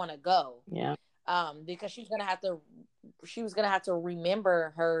didn't want to go. Yeah. Because she was gonna have to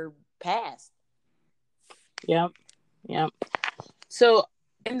remember her past. Yep. So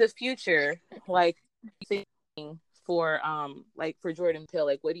in the future, like, for for Jordan Peele,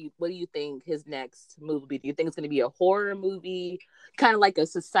 like, what do you think his next movie will be? Do you think it's going to be a horror movie, kind of like a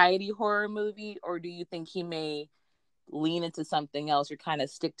society horror movie, or do you think he may lean into something else or kind of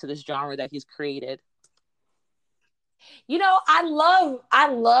stick to this genre that he's created? You know, I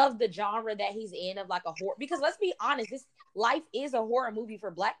love the genre that he's in, of like a horror, because let's be honest, this life is a horror movie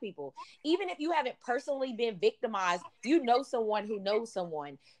for Black people. Even if you haven't personally been victimized, you know someone who knows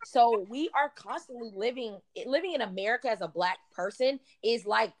someone. So we are constantly living in America as a Black person is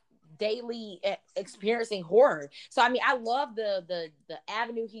like daily experiencing horror. So I mean, I love the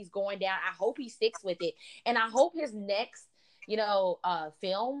avenue he's going down. I hope he sticks with it, and I hope his next,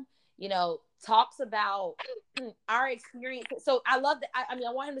 film, talks about our experience. So I love that. I mean,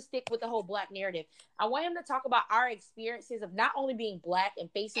 I want him to stick with the whole Black narrative. I want him to talk about our experiences of not only being Black and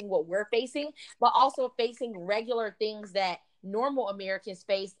facing what we're facing, but also facing regular things that normal Americans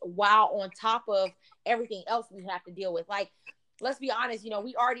face, while on top of everything else we have to deal with. Like, let's be honest,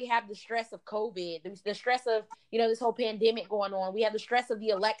 we already have the stress of COVID, the stress of, this whole pandemic going on. We have the stress of the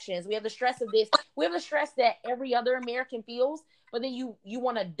elections. We have the stress of this. We have the stress that every other American feels. But then you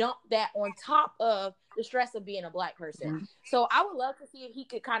want to dump that on top of the stress of being a Black person. Mm-hmm. So I would love to see if he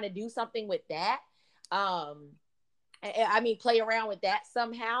could kind of do something with that. I mean, play around with that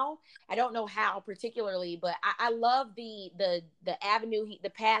somehow. I don't know how particularly, but I love the avenue, the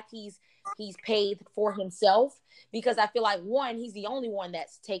path he's paved for himself, because I feel like, one, he's the only one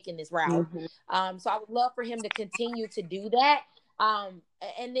that's taken this route. Mm-hmm. So I would love for him to continue to do that.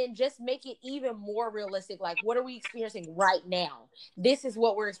 And then just make it even more realistic. Like, what are we experiencing right now? This is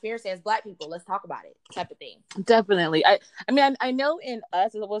what we're experiencing as Black people. Let's talk about it, type of thing. Definitely. I mean, I know in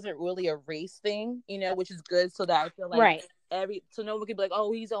us, it wasn't really a race thing, which is good. So that I feel like so no one could be like,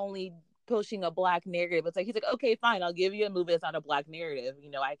 oh, he's only pushing a Black narrative. It's like, he's like, okay, fine, I'll give you a movie that's not a Black narrative.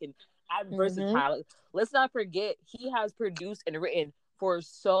 I'm versatile. Mm-hmm. Let's not forget, he has produced and written for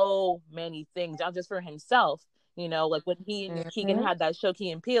so many things, not just for himself. Like when he and Keegan had that show, Key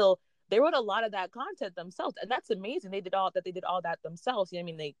and Peele, they wrote a lot of that content themselves, and that's amazing. They did all that themselves.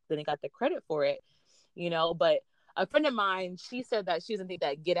 They got the credit for it, But a friend of mine, she said that she doesn't think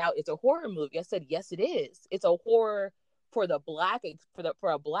that Get Out is a horror movie. I said, yes, it is. It's a horror for a Black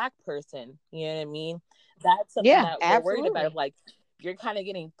person. You know what I mean? That's something that we're worried about. Of like, you're kind of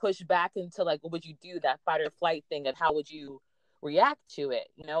getting pushed back into like, what would you do? That fight or flight thing of how would you react to it?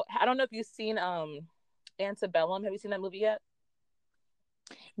 I don't know if you've seen Antebellum. Have you seen that movie yet?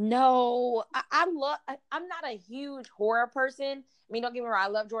 No, I'm not a huge horror person. I mean, don't get me wrong, I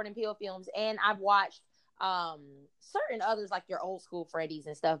love Jordan Peele films, and I've watched certain others like your old school Freddy's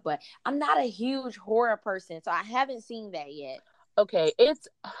and stuff, but I'm not a huge horror person, so I haven't seen that yet. Okay,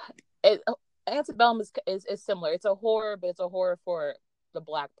 Antebellum is similar. It's a horror, but it's a horror for the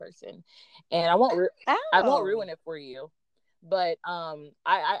Black person, and I won't ruin it for you. But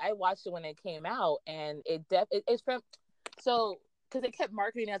I watched it when it came out, and it's from, so because they kept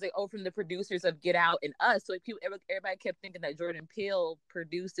marketing it as like, oh, from the producers of Get Out and Us, so everybody kept thinking that Jordan Peele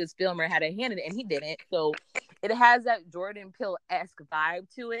produced this film or had a hand in it, and he didn't. So it has that Jordan Peele-esque vibe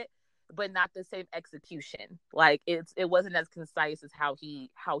to it, but not the same execution. Like it wasn't as concise as how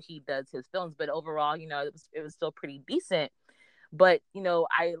he does his films, but overall, it was still pretty decent. But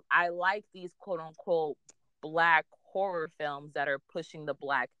I like these quote unquote Black horror films that are pushing the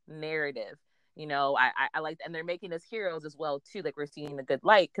Black narrative. I like, and they're making us heroes as well too. Like, we're seeing the good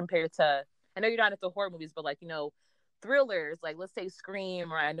light compared to, I know you're not into horror movies, but like, thrillers, like let's say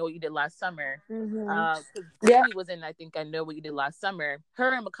Scream or I Know What You Did Last Summer. Mm-hmm. Because Yeah. Brandy was in, I think, I Know What You Did Last Summer.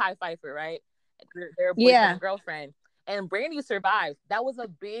 Her and Mekhi Phifer, right? They're boyfriend Yeah. and girlfriend. And Brandy survived. That was a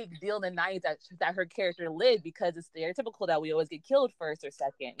big deal in the 90s that her character lived, because it's stereotypical that we always get killed first or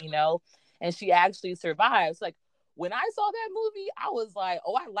second, you know? And she actually survives. Like, when I saw that movie, I was like,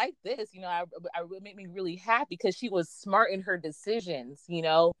 oh, I like this. You know, I it made me really happy because she was smart in her decisions, you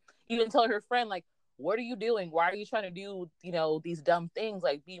know? Even telling her friend, like, what are you doing? Why are you trying to do, you know, these dumb things?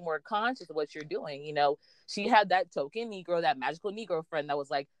 Like, be more conscious of what you're doing, you know? She had that token Negro, that magical Negro friend that was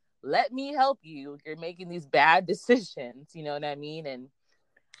like, let me help you. You're making these bad decisions, you know what I mean? And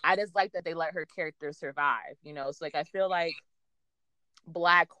I just like that they let her character survive, you know? So, like, I feel like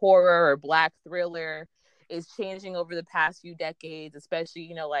Black horror or Black thriller is changing over the past few decades, especially,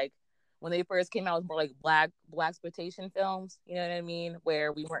 you know, like when they first came out, it was more like blaxploitation films, you know what I mean,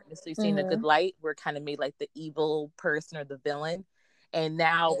 where we weren't necessarily seeing the good light. We're kind of made like the evil person or the villain, and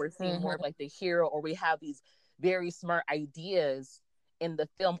now we're seeing more of like the hero, or we have these very smart ideas in the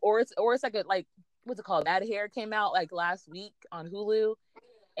film, or it's like what's it called? Bad Hair came out like last week on Hulu,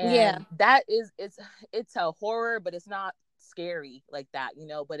 and that is it's a horror, but it's not scary like that, you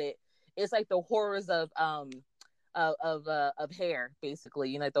know, but it's like the horrors of hair, basically,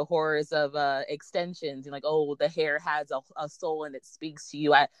 you know, like the horrors of extensions, and like, oh, the hair has a soul and it speaks to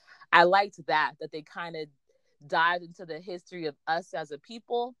you. I liked that they kind of dived into the history of us as a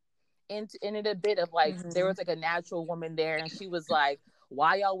people, in it a bit of like, there was like a natural woman there, and she was like,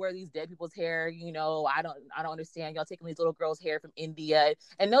 why y'all wear these dead people's hair? You know, I don't understand. Y'all taking these little girls' hair from India.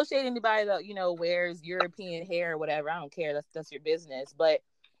 And no shade anybody that, you know, wears European hair or whatever. I don't care. That's your business. But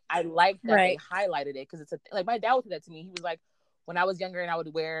I like that they highlighted it, because it's like my dad would do that to me. He was like, when I was younger and I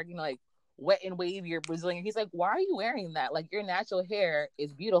would wear, you know, like wet and wavy or Brazilian, he's like, why are you wearing that? Like, your natural hair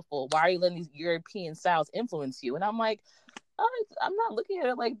is beautiful. Why are you letting these European styles influence you? And I'm like, I'm not looking at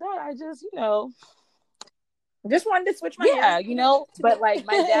it like that. I just, you know, just wanted to switch my hair. You know, but like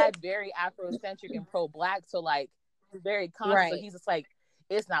my dad very Afrocentric and pro-Black, so like he's very conscious. So he's just like,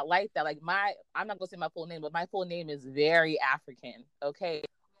 it's not like that. Like I'm not gonna say my full name, but my full name is very African, okay,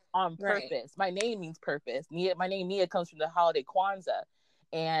 on purpose. My name means purpose. My name Nia comes from the holiday Kwanzaa,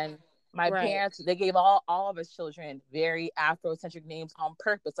 and my parents, they gave all of us children very Afrocentric names on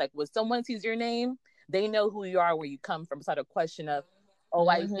purpose. Like, when someone sees your name, they know who you are, where you come from. It's not a question of, oh,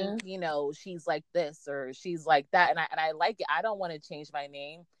 I think, you know, she's like this or she's like that. And I like it. I don't want to change my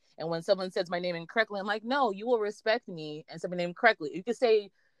name. And when someone says my name incorrectly, I'm like, no, you will respect me and say my name correctly. You could say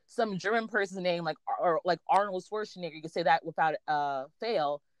some German person's name, like, or like Arnold Schwarzenegger. You can say that without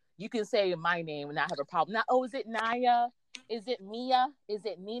fail. You can say my name and not have a problem. Not, oh, is it Naya? Is it Mia? Is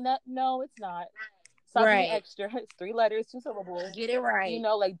it Nina? No, it's not. Stop being extra. It's 3 letters, 2 syllables. Get it right. You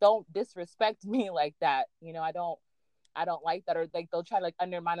know, like, don't disrespect me like that. You know, I don't like that. Or like, they'll try to like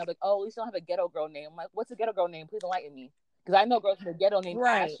undermine. I'm like, oh, at least you don't have a ghetto girl name. I'm like, what's a ghetto girl name? Please enlighten me. Because I know girls with a ghetto name,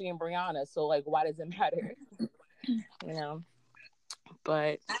 Ashley and Brianna. So like, why does it matter? You know.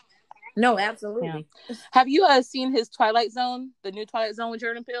 But no, absolutely. Yeah. Have you seen his Twilight Zone, the new Twilight Zone with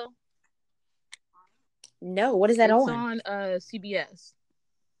Jordan Peele? No, what is that it's on? It's on CBS.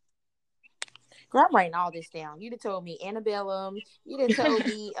 Girl, I'm writing all this down. You done told me Antebellum. You done told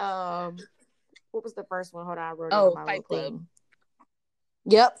me what was the first one? Hold on, I wrote it on my Fight Club. Thing.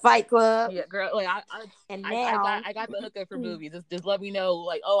 Yep, Fight Club. Yeah, girl. Like I got the hookup for movies. Just let me know.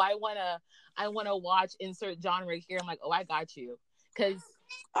 Like, oh, I wanna watch insert genre here. I'm like, oh, I got you. Cause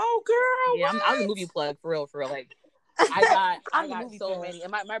girl, yeah, I'm a movie plug for real. Like, I got so many.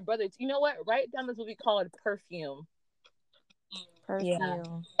 And my brother, you know what? Write down this movie called Perfume. Yeah.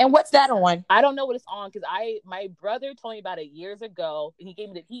 And what's that on? I don't know what it's on, because my brother told me about it years ago, and he gave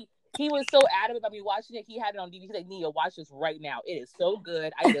me he was so adamant about me watching it. He had it on DVD. He's like, Nia, watch this right now. It is so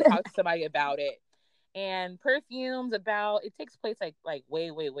good. I need to talk to somebody about it. And Perfume's about, it takes place like way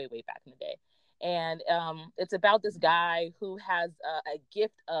back in the day. And it's about this guy who has a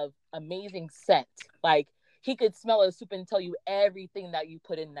gift of amazing scent. Like, he could smell a soup and tell you everything that you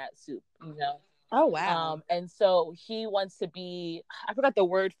put in that soup, you know? Oh, wow. And so he wants to be, I forgot the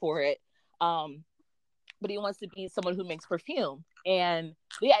word for it, but he wants to be someone who makes perfume. And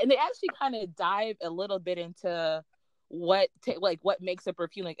they actually kind of dive a little bit into what makes a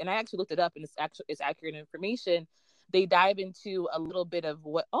perfume. Like, and I actually looked it up, and it's accurate information. They dive into a little bit of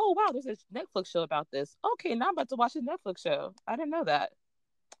what, oh, wow, there's a Netflix show about this. Okay, now I'm about to watch a Netflix show. I didn't know that.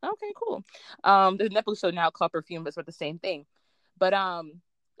 Okay, cool. There's a Netflix show now called Perfume, but it's about the same thing. But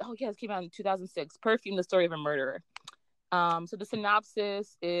oh yeah, it came out in 2006. Perfume: The Story of a Murderer. So the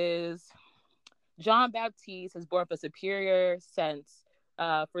synopsis is, Jean Baptiste has born up a superior sense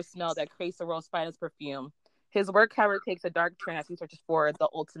for smell that creates the world's finest perfume. his work, however, takes a dark turn as he searches for the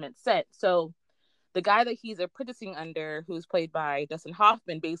ultimate scent. So the guy that he's apprenticing under, who's played by Dustin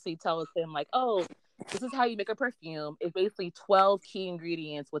Hoffman, basically tells him like, "Oh, this is how you make a perfume. It's basically 12 key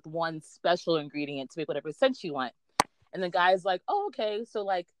ingredients with one special ingredient to make whatever scent you want." And the guy's like, "Oh, okay. So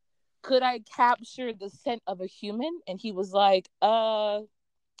like, could I capture the scent of a human?" And he was like,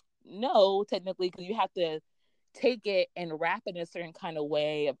 no, technically, because you have to take it and wrap it in a certain kind of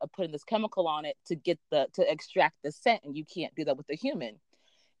way of putting this chemical on it to extract the scent, and you can't do that with a human.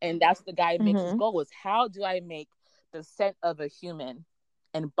 And that's the guy makes his goal is, how do I make the scent of a human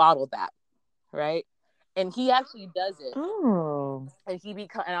and bottle that, right? And he actually does it. Oh. And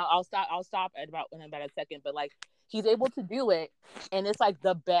I'll stop at about a second, but like, he's able to do it, and it's like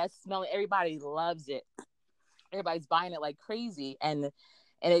the best smelling. Everybody loves it. Everybody's buying it like crazy, and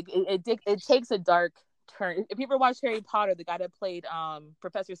it takes a dark turn. If you ever watched Harry Potter, the guy that played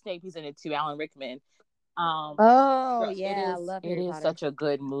Professor Snape, he's in it too, Alan Rickman. I love Harry Potter. Such a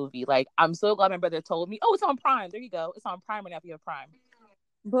good movie. Like, I'm so glad my brother told me, "Oh, it's on Prime." There you go. It's on Prime right now if you have Prime.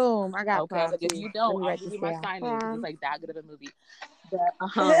 Boom, I got okay. Prime. If you don't, I'll give you my signing because it's like that good of a movie.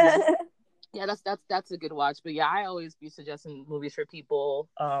 But yeah, that's a good watch. But yeah, I always be suggesting movies for people.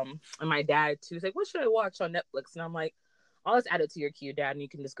 And my dad too. He's like, "What should I watch on Netflix?" And I'm like, "I'll just add it to your queue, Dad, and you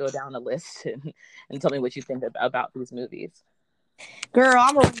can just go down the list and tell me what you think about these movies." Girl,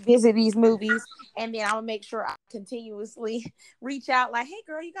 I'm gonna revisit these movies, and then I'm gonna make sure I continuously reach out. Like, "Hey,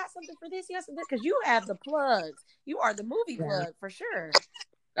 girl, you got something for this? Yes, and this," because you have the plugs. You are the movie plug for sure.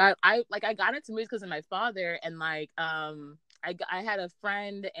 I got into movies because of my father, and like I had a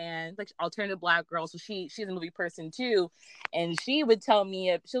friend, and like alternative Black girl, so she's a movie person too, and she would tell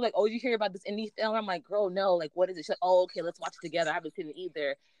me, she was like, "Oh, did you hear about this indie film?" I'm like, "Girl, no, like what is it?" She's like, "Oh, okay, let's watch it together. I haven't seen it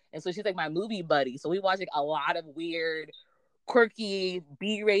either." And so she's like my movie buddy, so we watch like a lot of weird, quirky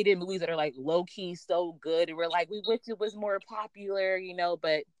B-rated movies that are like low-key so good, and we're like, we wish it was more popular,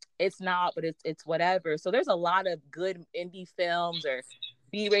 but it's not, but it's whatever. So there's a lot of good indie films or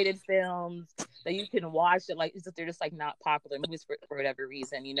B-rated films that you can watch that like they're just like not popular movies for whatever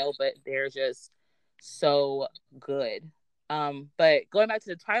reason, but they're just so good. But going back to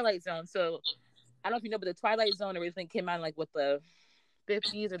the Twilight Zone, so I don't know if you know, but the Twilight Zone originally came out in like what, the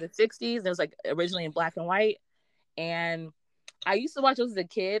 50s or the 60s. It was like originally in black and white, and I used to watch those as a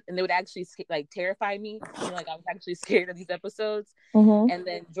kid, and they would actually like terrify me. Like I was actually scared of these episodes. And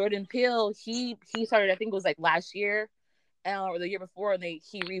then Jordan Peele, he started, I think it was like last year or the year before, and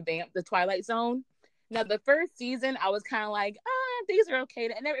he revamped the Twilight Zone. Now the first season, I was kind of like, these are okay,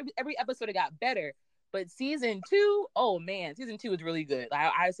 and every episode it got better. But season 2, oh man, season 2 is really good.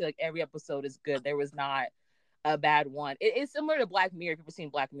 I say like every episode is good. There was not a bad one. It's similar to Black Mirror. If you've ever seen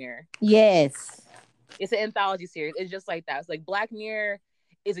Black Mirror, Yes, it's an anthology series. It's just like that. It's like Black Mirror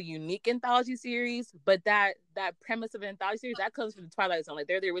is a unique anthology series, but that premise of an anthology series that comes from the Twilight Zone. Like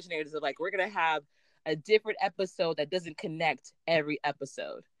they're the originators of like, we're gonna have a different episode that doesn't connect every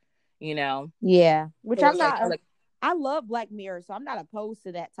episode. Yeah, which so I'm not. I love Black Mirror, so I'm not opposed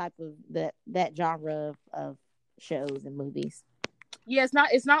to that type of that genre of shows and movies. Yeah,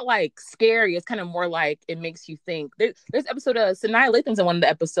 it's not like scary. It's kind of more like it makes you think. There's an episode of Sanaa Lathan's in one of the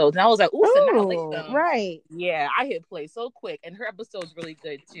episodes, and I was like, "Ooh, Sanaa Lathan!" Right? Yeah, I hit play so quick, and her episode's really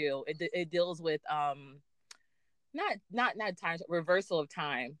good too. It deals with not time, reversal of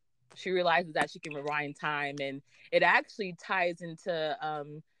time. She realizes that she can rewind time, and it actually ties into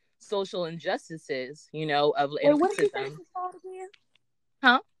social injustices, of Wait, what did you say this was called again?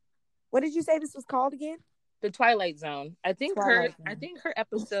 Huh? What did you say this was called again? The Twilight Zone. I think her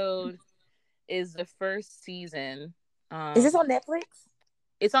episode is the first season. Is this on Netflix?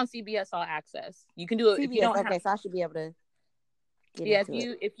 It's on CBS All Access. You can do it CBS, if you don't. Okay, so I should be able to.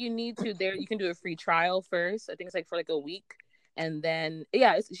 If you need to, you can do a free trial first. I think it's like for like a week, and then you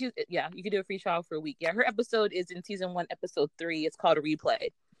can do a free trial for a week. Yeah, her episode is in season 1, episode 3. It's called Replay,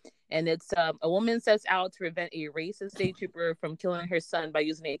 and it's a woman sets out to prevent a racist state trooper from killing her son by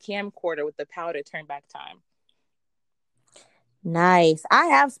using a camcorder with the power to turn back time. Nice. I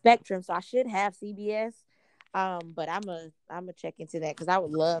have Spectrum, so I should have CBS. But I'm a check into that because I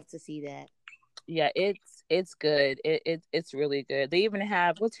would love to see that. Yeah, it's good. It's really good. They even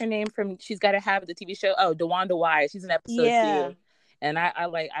have, what's her name from She's Gotta Have It, the TV show? Oh, DeWanda Wise. She's an episode too. And I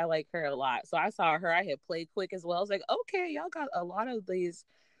like her a lot. So I saw her. I had played quick as well. I was like, okay, y'all got a lot of these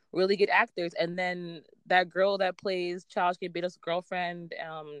really good actors. And then that girl that plays Childish Gambino's girlfriend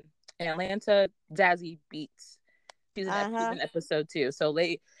in Atlanta, Zazie Beetz. She's an episode too. So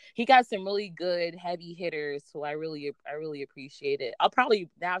he got some really good heavy hitters who I really appreciate it. I'll probably,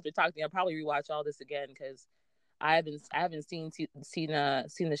 now after talking to you, I'll probably rewatch all this again because I haven't seen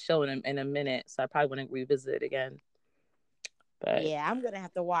the show in a minute, so I probably want to revisit it again. But yeah, I'm gonna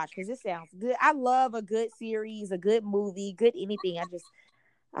have to watch because it sounds good. I love a good series, a good movie, good anything.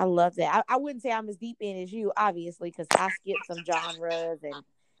 I love that. I wouldn't say I'm as deep in as you, obviously, because I skip some genres and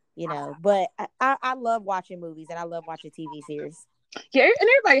but I love watching movies and I love watching TV series. yeah, and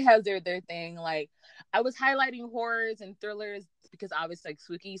everybody has their thing. Like I was highlighting horrors and thrillers because obviously like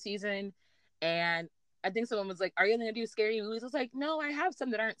spooky season, and I think someone was like, "Are you gonna do scary movies?" I was like, "No, I have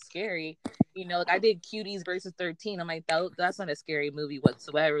some that aren't scary." Like I did Cuties versus 13. I'm like, that's not a scary movie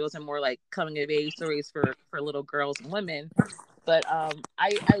whatsoever. Those are more like coming of age stories for little girls and women. But I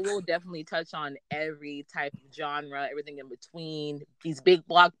will definitely touch on every type of genre, everything in between. These big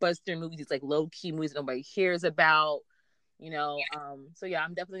blockbuster movies, these like low key movies nobody hears about. So yeah,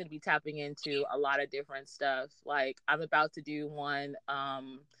 I'm definitely gonna be tapping into a lot of different stuff. Like I'm about to do one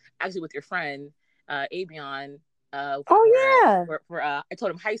actually with your friend Abion. Oh yeah. I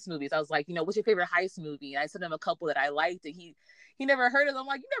told him heist movies. I was like, what's your favorite heist movie? And I sent him a couple that I liked, and he never heard of them. I'm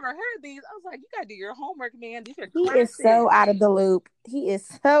like, you never heard of these? I was like, you gotta do your homework, man. These are classics. He is so out of the loop.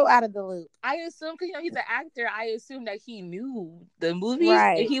 I assume because he's an actor. I assume that he knew the movies,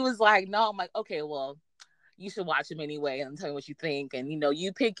 Right. and he was like, no. I'm like, okay, well, you should watch them anyway and tell me what you think. And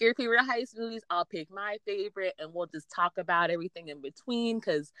you pick your favorite heist movies, I'll pick my favorite, and we'll just talk about everything in between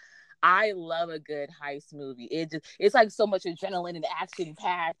because I love a good heist movie. It's like so much adrenaline and action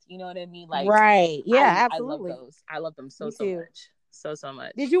packed. You know what I mean? Like right. Yeah, absolutely. I love those. I love them so too. much. So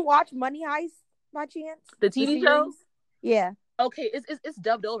much. Did you watch Money Heist by chance? The TV show? Yeah. Okay, it's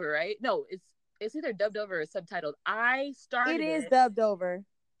dubbed over, right? No, it's either dubbed over or subtitled. I started it is dubbed over.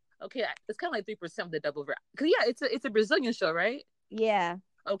 Okay, it's kind of like 3% of the dub over. Cause yeah, it's a Brazilian show, right? Yeah.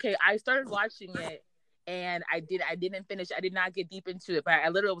 Okay, I started watching it, and I didn't finish. I did not get deep into it, but I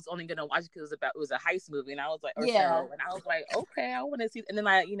literally was only gonna watch it because it was a heist movie, and I was like, show, and I was like, okay, I want to see. And then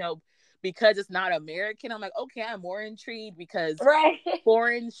because it's not American, I'm like, okay, I'm more intrigued because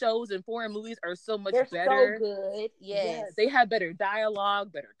foreign shows and foreign movies are so much better. They're so good. Yes. They have better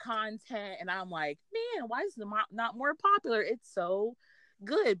dialogue, better content, and I'm like, man, why is it not more popular? It's so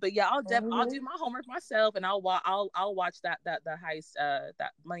good. But yeah, I'll do my homework myself, and I'll watch the heist,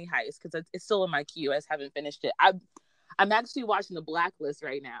 that Money Heist, because it's still in my queue. I just haven't finished it. I'm actually watching The Blacklist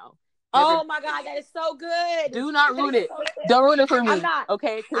right now. Oh my god, that is so good. Do not ruin it. Don't ruin it for me. I'm not.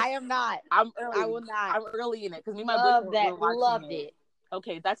 Okay. I am not. I'm early. I will not. I'm early in it because me and my boyfriend were watching loved it.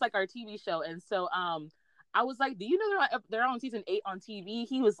 Okay, that's like our TV show, and so I was like, do you know they're on season 8 on TV?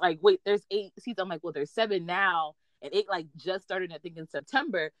 He was like, wait, there's 8 seasons. I'm like, well, there's 7 now, and 8 like just started I think in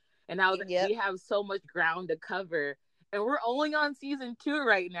September. And I was like, we have so much ground to cover, and we're only on season 2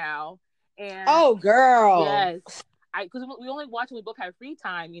 right now. And oh, girl, yes. Because we only watch when we both have free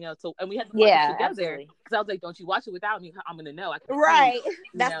time, so and we had to watch it together. Because I was like, don't you watch it without me? I'm gonna know. Right,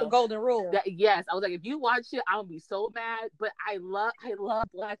 that's the golden rule. Yes, I was like, if you watch it, I'll be so mad. But I love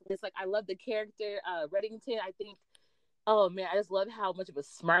Blacklist. Like I love the character, Reddington. I think, oh man, I just love how much of a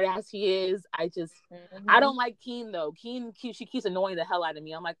smartass he is. I don't like Keen though. Keen, she keeps annoying the hell out of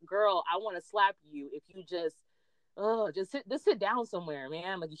me. I'm like, girl, I want to slap you if you just sit down somewhere,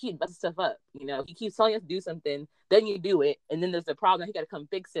 man. Like you keep messing stuff up, if you keep telling us to do something, then you do it, and then there's a problem, he got to come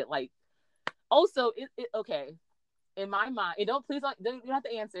fix it. Like also okay, in my mind, you don't have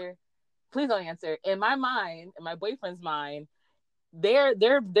to answer, please don't answer. In my mind, in my boyfriend's mind, they're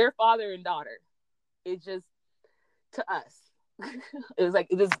father and daughter. It just, to us, it was like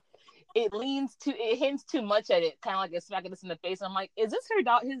it hints too much at it, kind of like it's smacking us in the face. I'm like, is this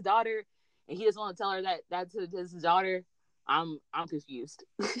his daughter? And he just want to tell her that that's his daughter. I'm confused.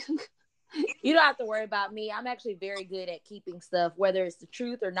 You don't have to worry about me. I'm actually very good at keeping stuff, whether it's the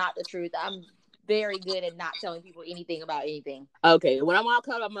truth or not the truth. I'm very good at not telling people anything about anything. Okay, when I'm on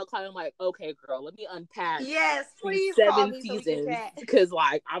club, I'm like, okay, girl, let me unpack. Yes, please. 7 seasons, because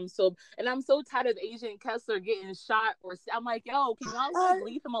like I'm so tired of Agent Kessler getting shot. Or I'm like, yo, can y'all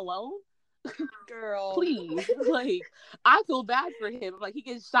leave him alone? Girl, please. Like I feel bad for him. Like he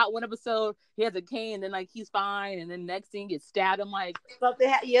gets shot one episode, he has a cane, and then like he's fine, and then next thing gets stabbed. I'm like, something.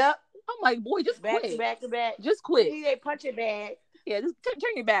 Yep. I'm like, boy, just quit. Back to back. Just quit. He ain't punching bag. Yeah, just turn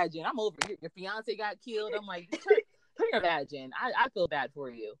your badge in. I'm over it. Your fiance got killed. I'm like, turn your badge in. I feel bad for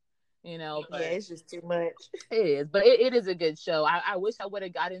you. But yeah, it's just too much. It is, but it is a good show. I wish I would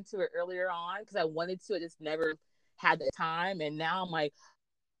have got into it earlier on because I wanted to. I just never had the time, and now I'm like,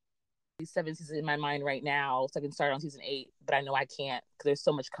 7 seasons in my mind right now, so I can start on season 8, but I know I can't because there's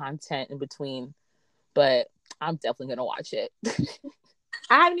so much content in between. But I'm definitely gonna watch it.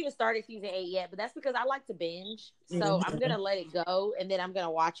 I haven't even started season 8 yet, but that's because I like to binge. So I'm Mhm. gonna let it go, and then I'm gonna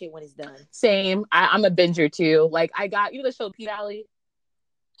watch it when it's done. Same. I'm a binger too. Like I got the show P Valley.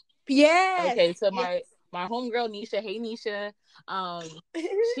 Yes. Okay, so yes. my homegirl Nisha, hey Nisha,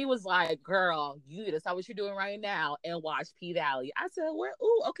 she was like, "Girl, you need to stop what you're doing right now and watch P Valley." I said, "Where?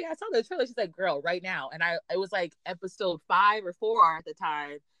 Ooh, okay." I saw the trailer. She's like, "Girl, right now," and it was like episode 5 or 4 at the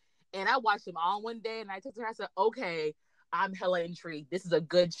time, and I watched them all one day. And I took her. I said, "Okay, I'm hella intrigued. This is a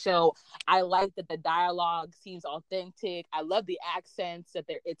good show. I like that the dialogue seems authentic. I love the accents that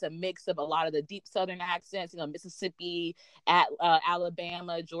it's a mix of a lot of the deep Southern accents, Mississippi, at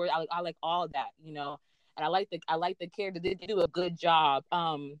Alabama, Georgia. I like all of that, And I like the character. They do a good job.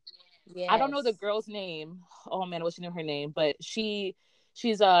 Yes. I don't know the girl's name. Oh man, what's her name? But she's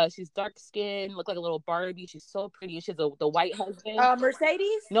dark skinned, look like a little Barbie. She's so pretty. She has the white husband.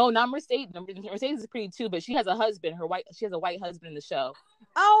 Mercedes? No, not Mercedes. Mercedes is pretty too, but she has a husband. She has a white husband in the show.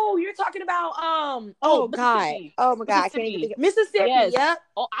 Oh, you're talking about oh god. Oh my god, I can't even think of Mississippi. Yes. Yep.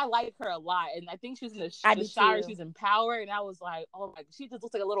 Oh, I like her a lot. And I think she was in the Shire. She's in Power. And I was like, oh my, she just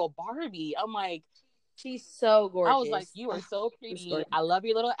looks like a little Barbie. I'm like, she's so gorgeous. I was like, you are so pretty. I love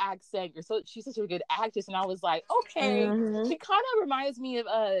your little accent. She's such a good actress. And I was like, okay. Mm-hmm. She kind of reminds me of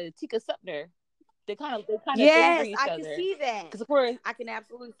Tika Sutner. They kind of yes, each I other. Can see that. Because I can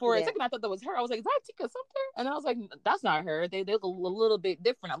absolutely for a second I thought that was her. I was like, is that Tika Sumter? And then I was like, that's not her. They look a little bit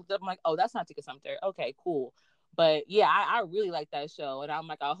different. I'm like, oh, that's not Tika Sumter. Okay, cool. But yeah, I really like that show, and I'm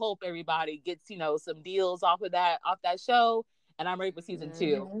like, I hope everybody gets some deals off that show, and I'm ready for season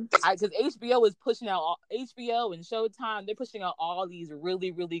 2. Because HBO is pushing out HBO and Showtime. They're pushing out all these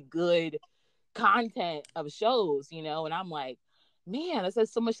really really good content of shows, and I'm like, man,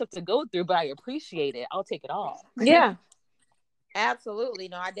 there's so much stuff to go through, but I appreciate it. I'll take it all. Yeah. Absolutely.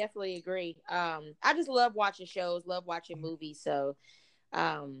 No, I definitely agree. I just love watching shows, love watching movies. So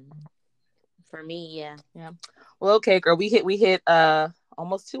for me, yeah. Well, okay, girl, we hit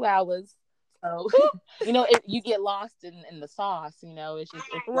almost 2 hours. So you get lost in the sauce, it's just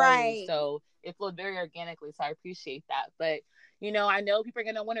it flows. Right. So it flowed very organically. So I appreciate that. But I know people are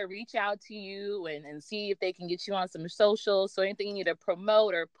gonna want to reach out to you and see if they can get you on some socials. So anything you need to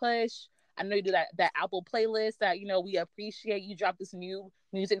promote or push. I know you do that Apple playlist that, we appreciate. You drop this new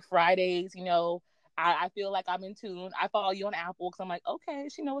Music Fridays, I feel like I'm in tune. I follow you on Apple because I'm like, okay,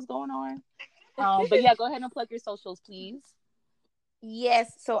 she knows what's going on. But yeah, go ahead and plug your socials, please.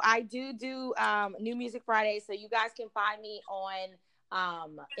 Yes. So I do New Music Fridays. So you guys can find me on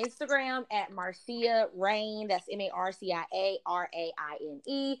Instagram at Marcia Rain. That's MarciaRaine.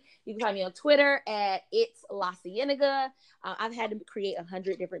 You can find me on Twitter at It's La Cienega. I've had to create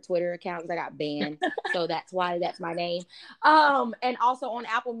 100 different Twitter accounts. I got banned, so that's why that's my name. And also on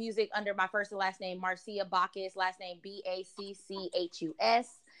Apple Music under my first and last name, Marcia Bacchus, last name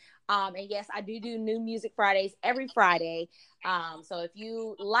Bacchus. And yes, I do New Music Fridays every Friday. So if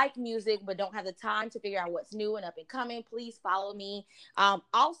you like music but don't have the time to figure out what's new and up and coming, please follow me.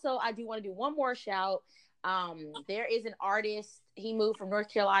 Also, I do want to do one more shout. There is an artist. He moved from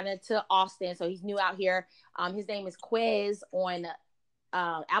North Carolina to Austin, so he's new out here. His name is Quez on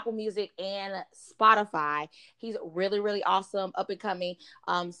Apple Music and Spotify. He's really, really awesome, up and coming.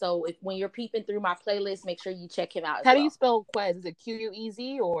 So when you're peeping through my playlist, make sure you check him out. How do you spell Quez? Is it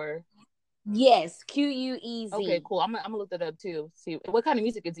Quez or? Yes, Quez. Okay, cool. I'm gonna look that up too. See what kind of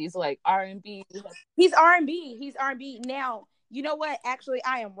music is he? Is like R&B? He's R&B. Now, you know what? Actually,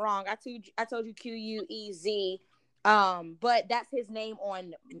 I am wrong. I told you Quez. But that's his name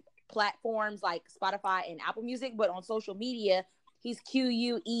on platforms like Spotify and Apple Music. But on social media, he's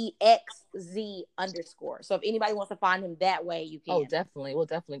QUEXZ_. So if anybody wants to find him that way, you can. Oh, definitely. We'll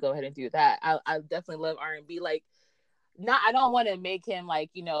definitely go ahead and do that. I definitely love R&B. Like, I don't want to make him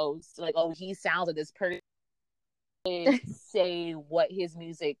like, like, oh, he sounds like this person. Say what his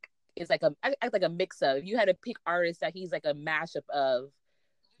music is like a mix of. If you had to pick artists that he's like a mashup of,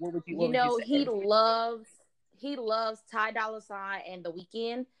 what would you say? He loves Ty Dolla $ign and The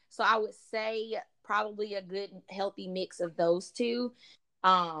Weeknd. So I would say probably a good healthy mix of those two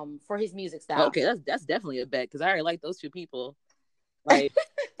for his music style. Okay, that's definitely a bet because I already like those two people. Like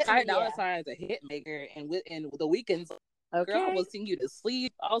Ty Dolla $ign is a hit maker, and The Weeknd's okay. Girl, I will sing you to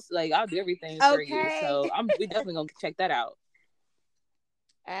sleep. Also, like, I'll do everything for you. So we definitely gonna check that out.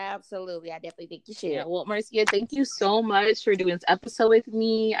 Absolutely, I definitely think you should. Yeah, well, Marcia, thank you so much for doing this episode with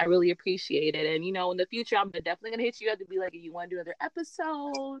me. I really appreciate it. And in the future, I'm definitely gonna hit you up to be like, if you want to do another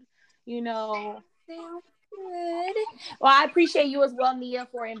episode, Sounds good. Well, I appreciate you as well, Nia,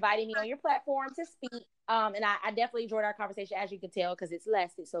 for inviting me on your platform to speak. And I definitely enjoyed our conversation, as you can tell, because it's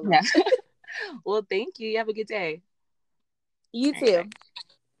lasted so long. Yeah. Well, thank you. You have a good day. You too.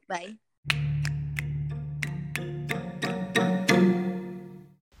 Bye.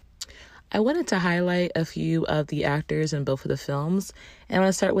 I wanted to highlight a few of the actors in both of the films, and I'm going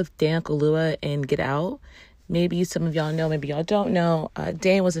to start with Dan Kaluuya in Get Out. Maybe some of y'all know, maybe y'all don't know.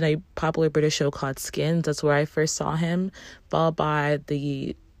 Dan was in a popular British show called Skins. That's where I first saw him, followed by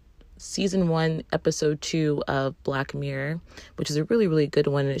the season 1, episode 2 of Black Mirror, which is a really, really good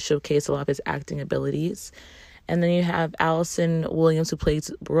one, and it showcased a lot of his acting abilities. And then you have Allison Williams, who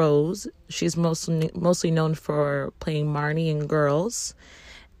plays Rose. She's mostly known for playing Marnie in Girls.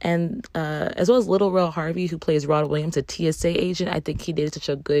 And as well as Little Rel Harvey, who plays Rod Williams, a TSA agent. I think he did such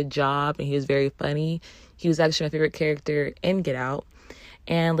a good job, and he was very funny. He was actually my favorite character in Get Out.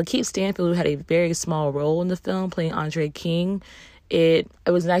 And Lakeith Stanfield, who had a very small role in the film, playing Andre King. It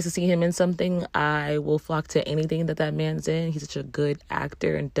was nice to see him in something. I will flock to anything that man's in. He's such a good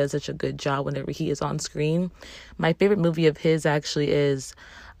actor and does such a good job whenever he is on screen. My favorite movie of his actually is,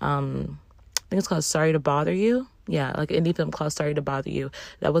 I think it's called Sorry to Bother You. Yeah, like an indie film called Sorry to Bother You.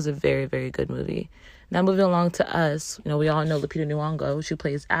 That was a very, very good movie. Now moving along to Us, we all know Lupita Nyong'o. She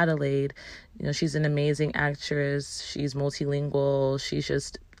plays Adelaide. She's an amazing actress. She's multilingual. She's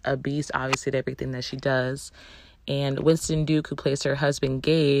just a beast, obviously, at everything that she does. And Winston Duke, who plays her husband,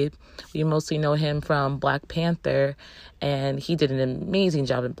 Gabe, we mostly know him from Black Panther, and he did an amazing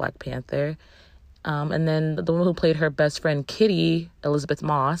job in Black Panther. And then the one who played her best friend, Kitty, Elizabeth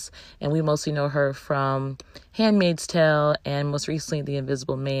Moss, and we mostly know her from Handmaid's Tale and most recently The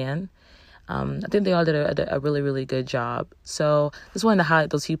Invisible Man. I think they all did a really, really good job. So just wanted to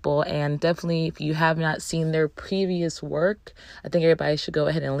highlight those people, and definitely if you have not seen their previous work, I think everybody should go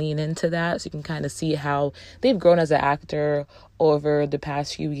ahead and lean into that so you can kind of see how they've grown as an actor over the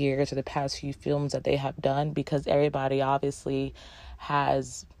past few years or the past few films that they have done, because everybody obviously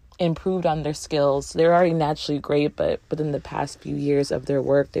has improved on their skills. They're already naturally great, but within the past few years of their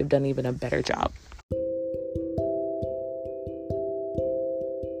work, they've done even a better job.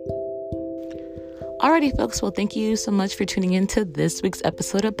 Alrighty, folks. Well, thank you so much for tuning in to this week's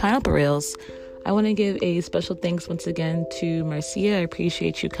episode of Pineapple Reels. I want to give a special thanks once again to Marcia. I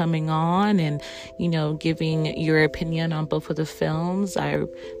appreciate you coming on and, giving your opinion on both of the films. I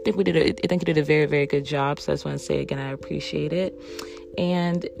think you did a very, very good job. So I just want to say again, I appreciate it.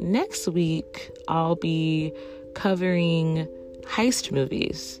 And next week, I'll be covering heist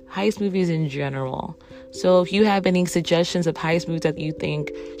movies in general. So if you have any suggestions of heist movies that you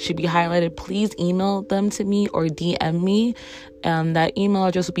think should be highlighted, please email them to me or DM me. That email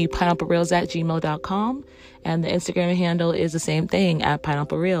address will be pineapplereels@gmail.com. And the Instagram handle is the same thing,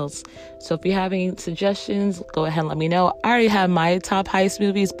 @pineapplereels. So if you have any suggestions, go ahead and let me know. I already have my top heist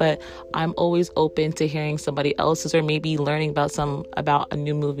movies, but I'm always open to hearing somebody else's or maybe learning about a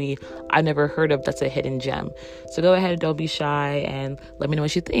new movie I've never heard of that's a hidden gem. So go ahead, don't be shy, and let me know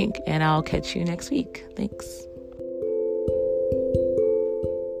what you think. And I'll catch you next week. Thanks.